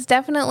 It's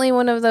definitely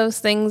one of those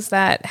things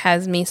that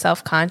has me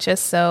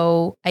self-conscious.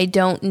 So I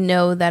don't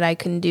know that I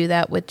can do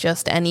that with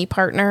just any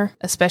partner,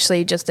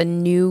 especially just a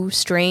new,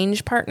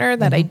 strange partner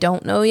that I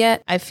don't know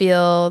yet. I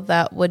feel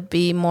that would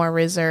be more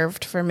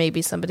reserved for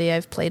maybe somebody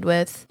I've played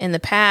with in the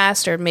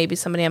past, or maybe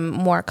somebody I'm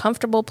more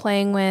comfortable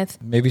playing with.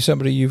 Maybe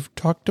somebody you've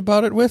talked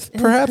about it with,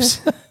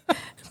 perhaps?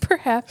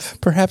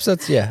 Perhaps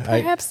that's,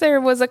 Perhaps there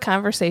was a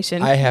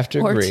conversation. I have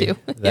to agree two.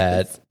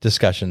 that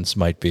discussions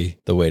might be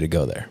the way to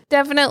go there.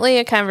 Definitely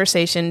a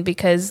conversation,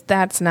 because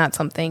that's not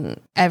something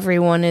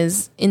everyone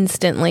is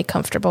instantly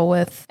comfortable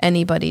with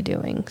anybody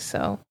doing.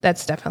 So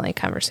that's definitely a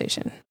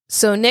conversation.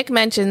 So Nick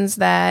mentions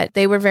that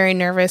they were very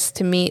nervous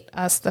to meet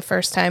us the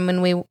first time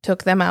when we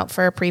took them out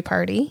for a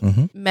pre-party.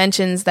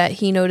 Mentions that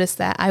he noticed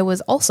that I was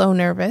also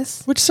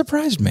nervous. Which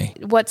surprised me.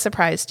 What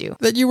surprised you?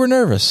 That you were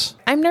nervous.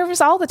 I'm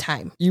nervous all the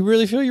time. You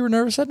really feel you were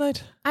nervous that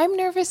night? I'm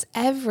nervous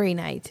every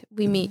night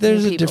we meet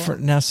There's new a people.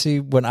 different, now see,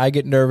 when I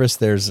get nervous,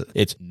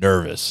 it's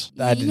nervous.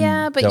 But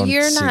don't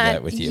you're see not,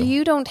 that with you.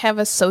 You don't have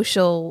a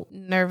social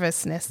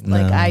nervousness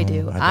like I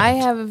do.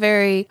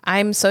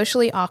 I'm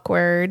socially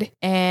awkward,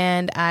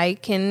 and I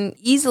can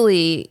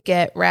easily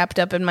get wrapped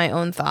up in my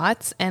own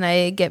thoughts, and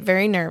I get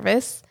very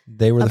nervous.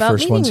 They were the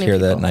first ones meeting here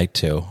new that people. night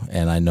too.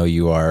 And I know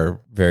you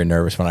are very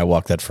nervous when I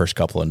walk that first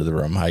couple into the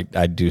room.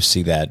 I do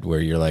see that where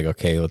you're like,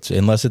 okay,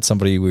 unless it's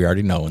somebody we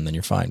already know, and then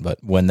you're fine. But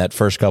when that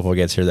first couple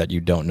gets here that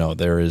you don't know,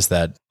 there is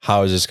that,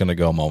 how is this going to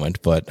go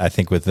moment? But I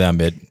think with them,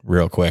 it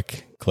real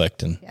quick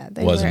clicked and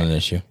wasn't an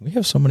issue. We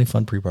have so many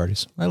fun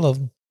pre-parties. I love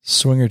them.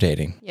 Swinger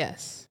dating.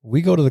 Yes.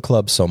 We go to the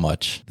club so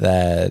much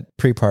that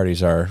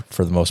pre-parties are,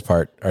 for the most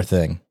part, our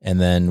thing.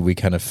 And then we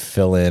kind of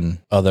fill in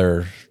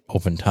other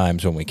open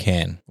times when we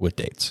can with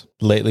dates.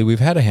 Lately, we've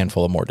had a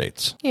handful of more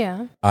dates.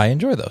 Yeah. I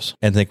enjoy those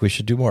and think we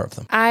should do more of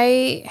them.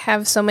 I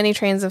have so many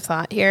trains of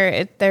thought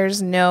here.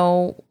 There's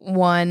no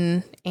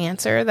one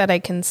answer that I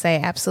can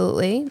say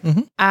absolutely.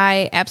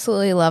 I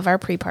absolutely love our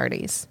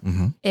pre-parties.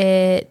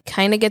 It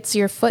kind of gets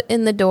your foot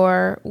in the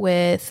door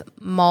with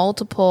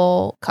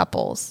multiple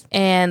couples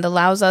and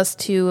allows us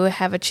to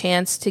have a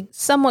chance to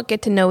somewhat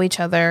get to know each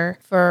other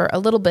for a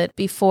little bit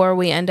before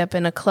we end up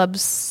in a club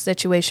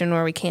situation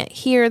where we can't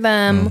hear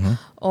them,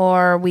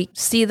 or we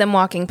see them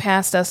walking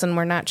past us and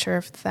we're not sure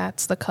if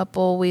that's the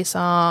couple we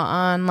saw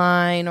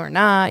online or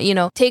not.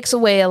 Takes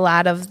away a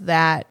lot of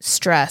that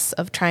stress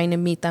of trying to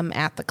meet them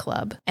at the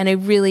club. And I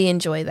really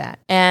enjoy that.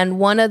 And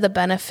one of the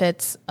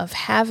benefits of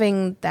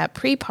having that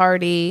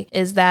pre-party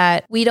is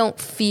that we don't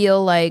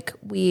feel like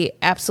we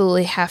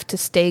absolutely have to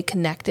stay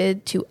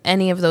connected to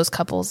any of those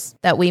couples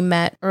that we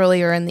met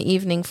earlier in the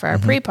evening for our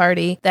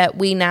pre-party, that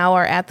we now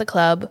are at the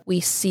club.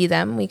 We see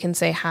them. We can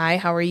say, hi,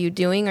 how are you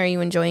doing? Are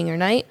you enjoying your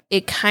night?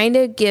 It kind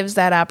of gives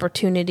that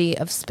opportunity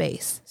of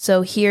space.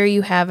 So here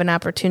you have an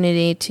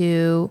opportunity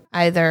to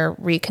either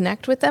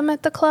reconnect with them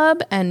at the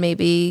club and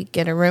maybe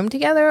get a room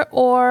together,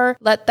 or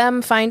let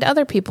them find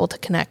other people to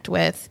connect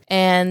with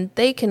and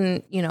they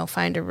can,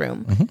 find a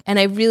room. And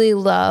I really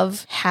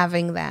love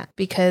having that,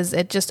 because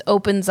it just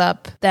opens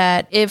up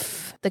that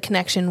if the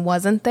connection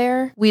wasn't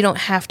there, we don't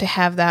have to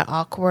have that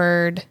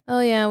awkward, oh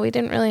yeah, we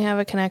didn't really have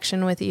a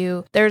connection with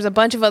you. There's a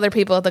bunch of other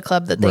people at the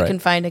club that they can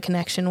find a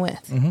connection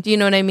with. Do you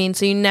know what I mean?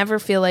 So you never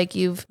feel like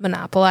you've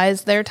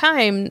monopolized their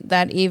time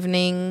that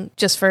evening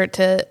just for it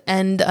to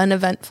end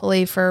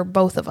uneventfully for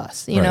both of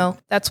us. You know,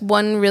 that's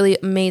one really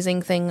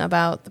amazing thing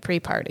about the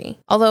pre-party.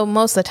 Although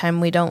most of the time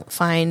we don't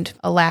find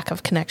a lack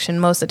of connection.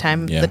 Most of the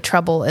time the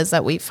trouble is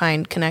that we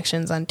find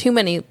connections on too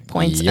many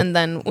points, and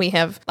then we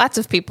have lots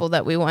of people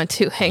that we want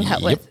to hang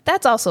out with.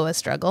 That's also a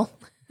struggle.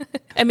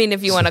 I mean,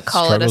 if you want to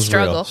call it a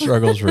struggle.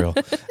 Struggle's real.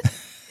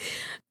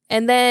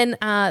 And then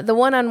the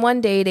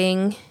one-on-one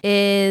dating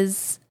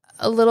is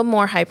a little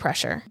more high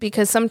pressure,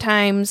 because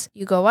sometimes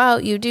you go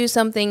out, you do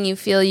something, you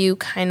feel you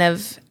kind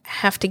of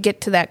have to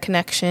get to that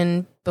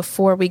connection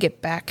before we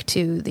get back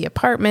to the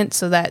apartment,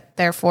 so that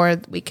therefore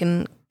we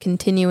can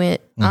continue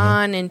it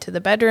on into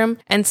the bedroom.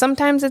 And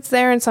sometimes it's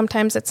there and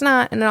sometimes it's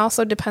not. And it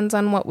also depends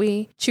on what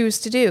we choose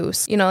to do.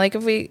 So, like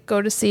if we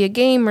go to see a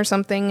game or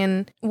something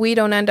and we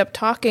don't end up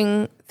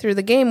talking through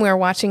the game, we're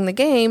watching the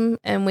game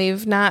and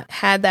we've not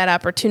had that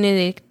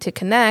opportunity to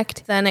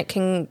connect, then it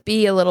can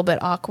be a little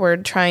bit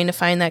awkward trying to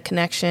find that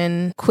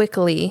connection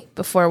quickly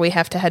before we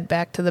have to head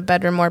back to the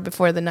bedroom or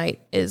before the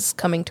night is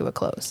coming to a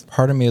close.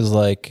 Part of me is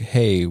like,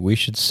 hey, we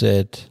should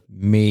sit,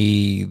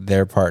 me,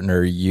 their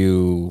partner,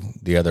 you,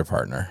 the other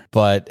partner.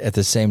 But at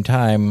the same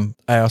time,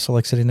 I also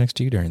like sitting next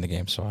to you during the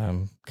game, so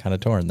I'm kind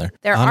of torn there.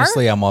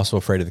 Honestly, I'm also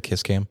afraid of the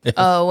kiss cam.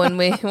 Oh, when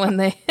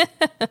they,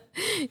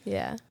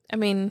 yeah. I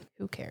mean,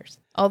 who cares?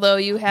 Although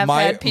you have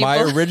had people. My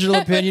original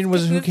opinion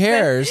was who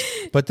cares,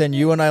 but then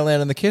you and I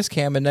land on the kiss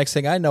cam, and next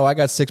thing I know, I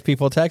got 6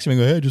 people texting me,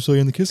 go, hey, I just saw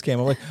you on the kiss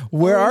cam. I'm like,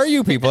 where are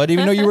you people? I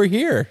didn't even know you were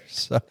here.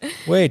 So,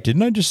 wait,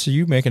 didn't I just see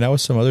you making out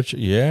with some other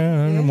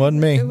yeah, it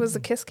wasn't me. It was a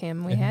kiss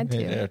cam. We had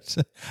to.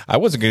 I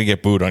wasn't going to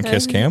get booed on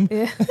kiss cam.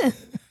 Yeah.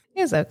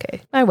 It's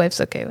okay. My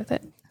wife's okay with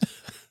it.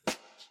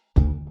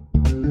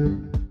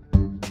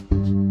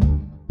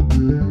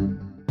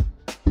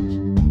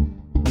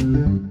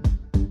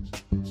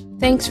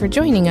 Thanks for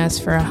joining us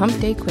for a Hump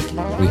Day Quickie.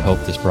 We hope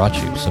this brought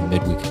you some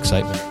midweek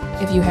excitement.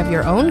 If you have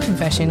your own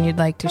confession you'd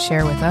like to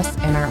share with us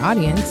and our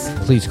audience,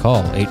 please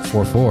call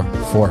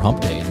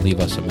 844-4HUMP-DAY and leave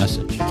us a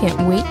message.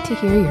 Can't wait to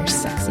hear your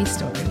sexy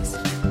stories.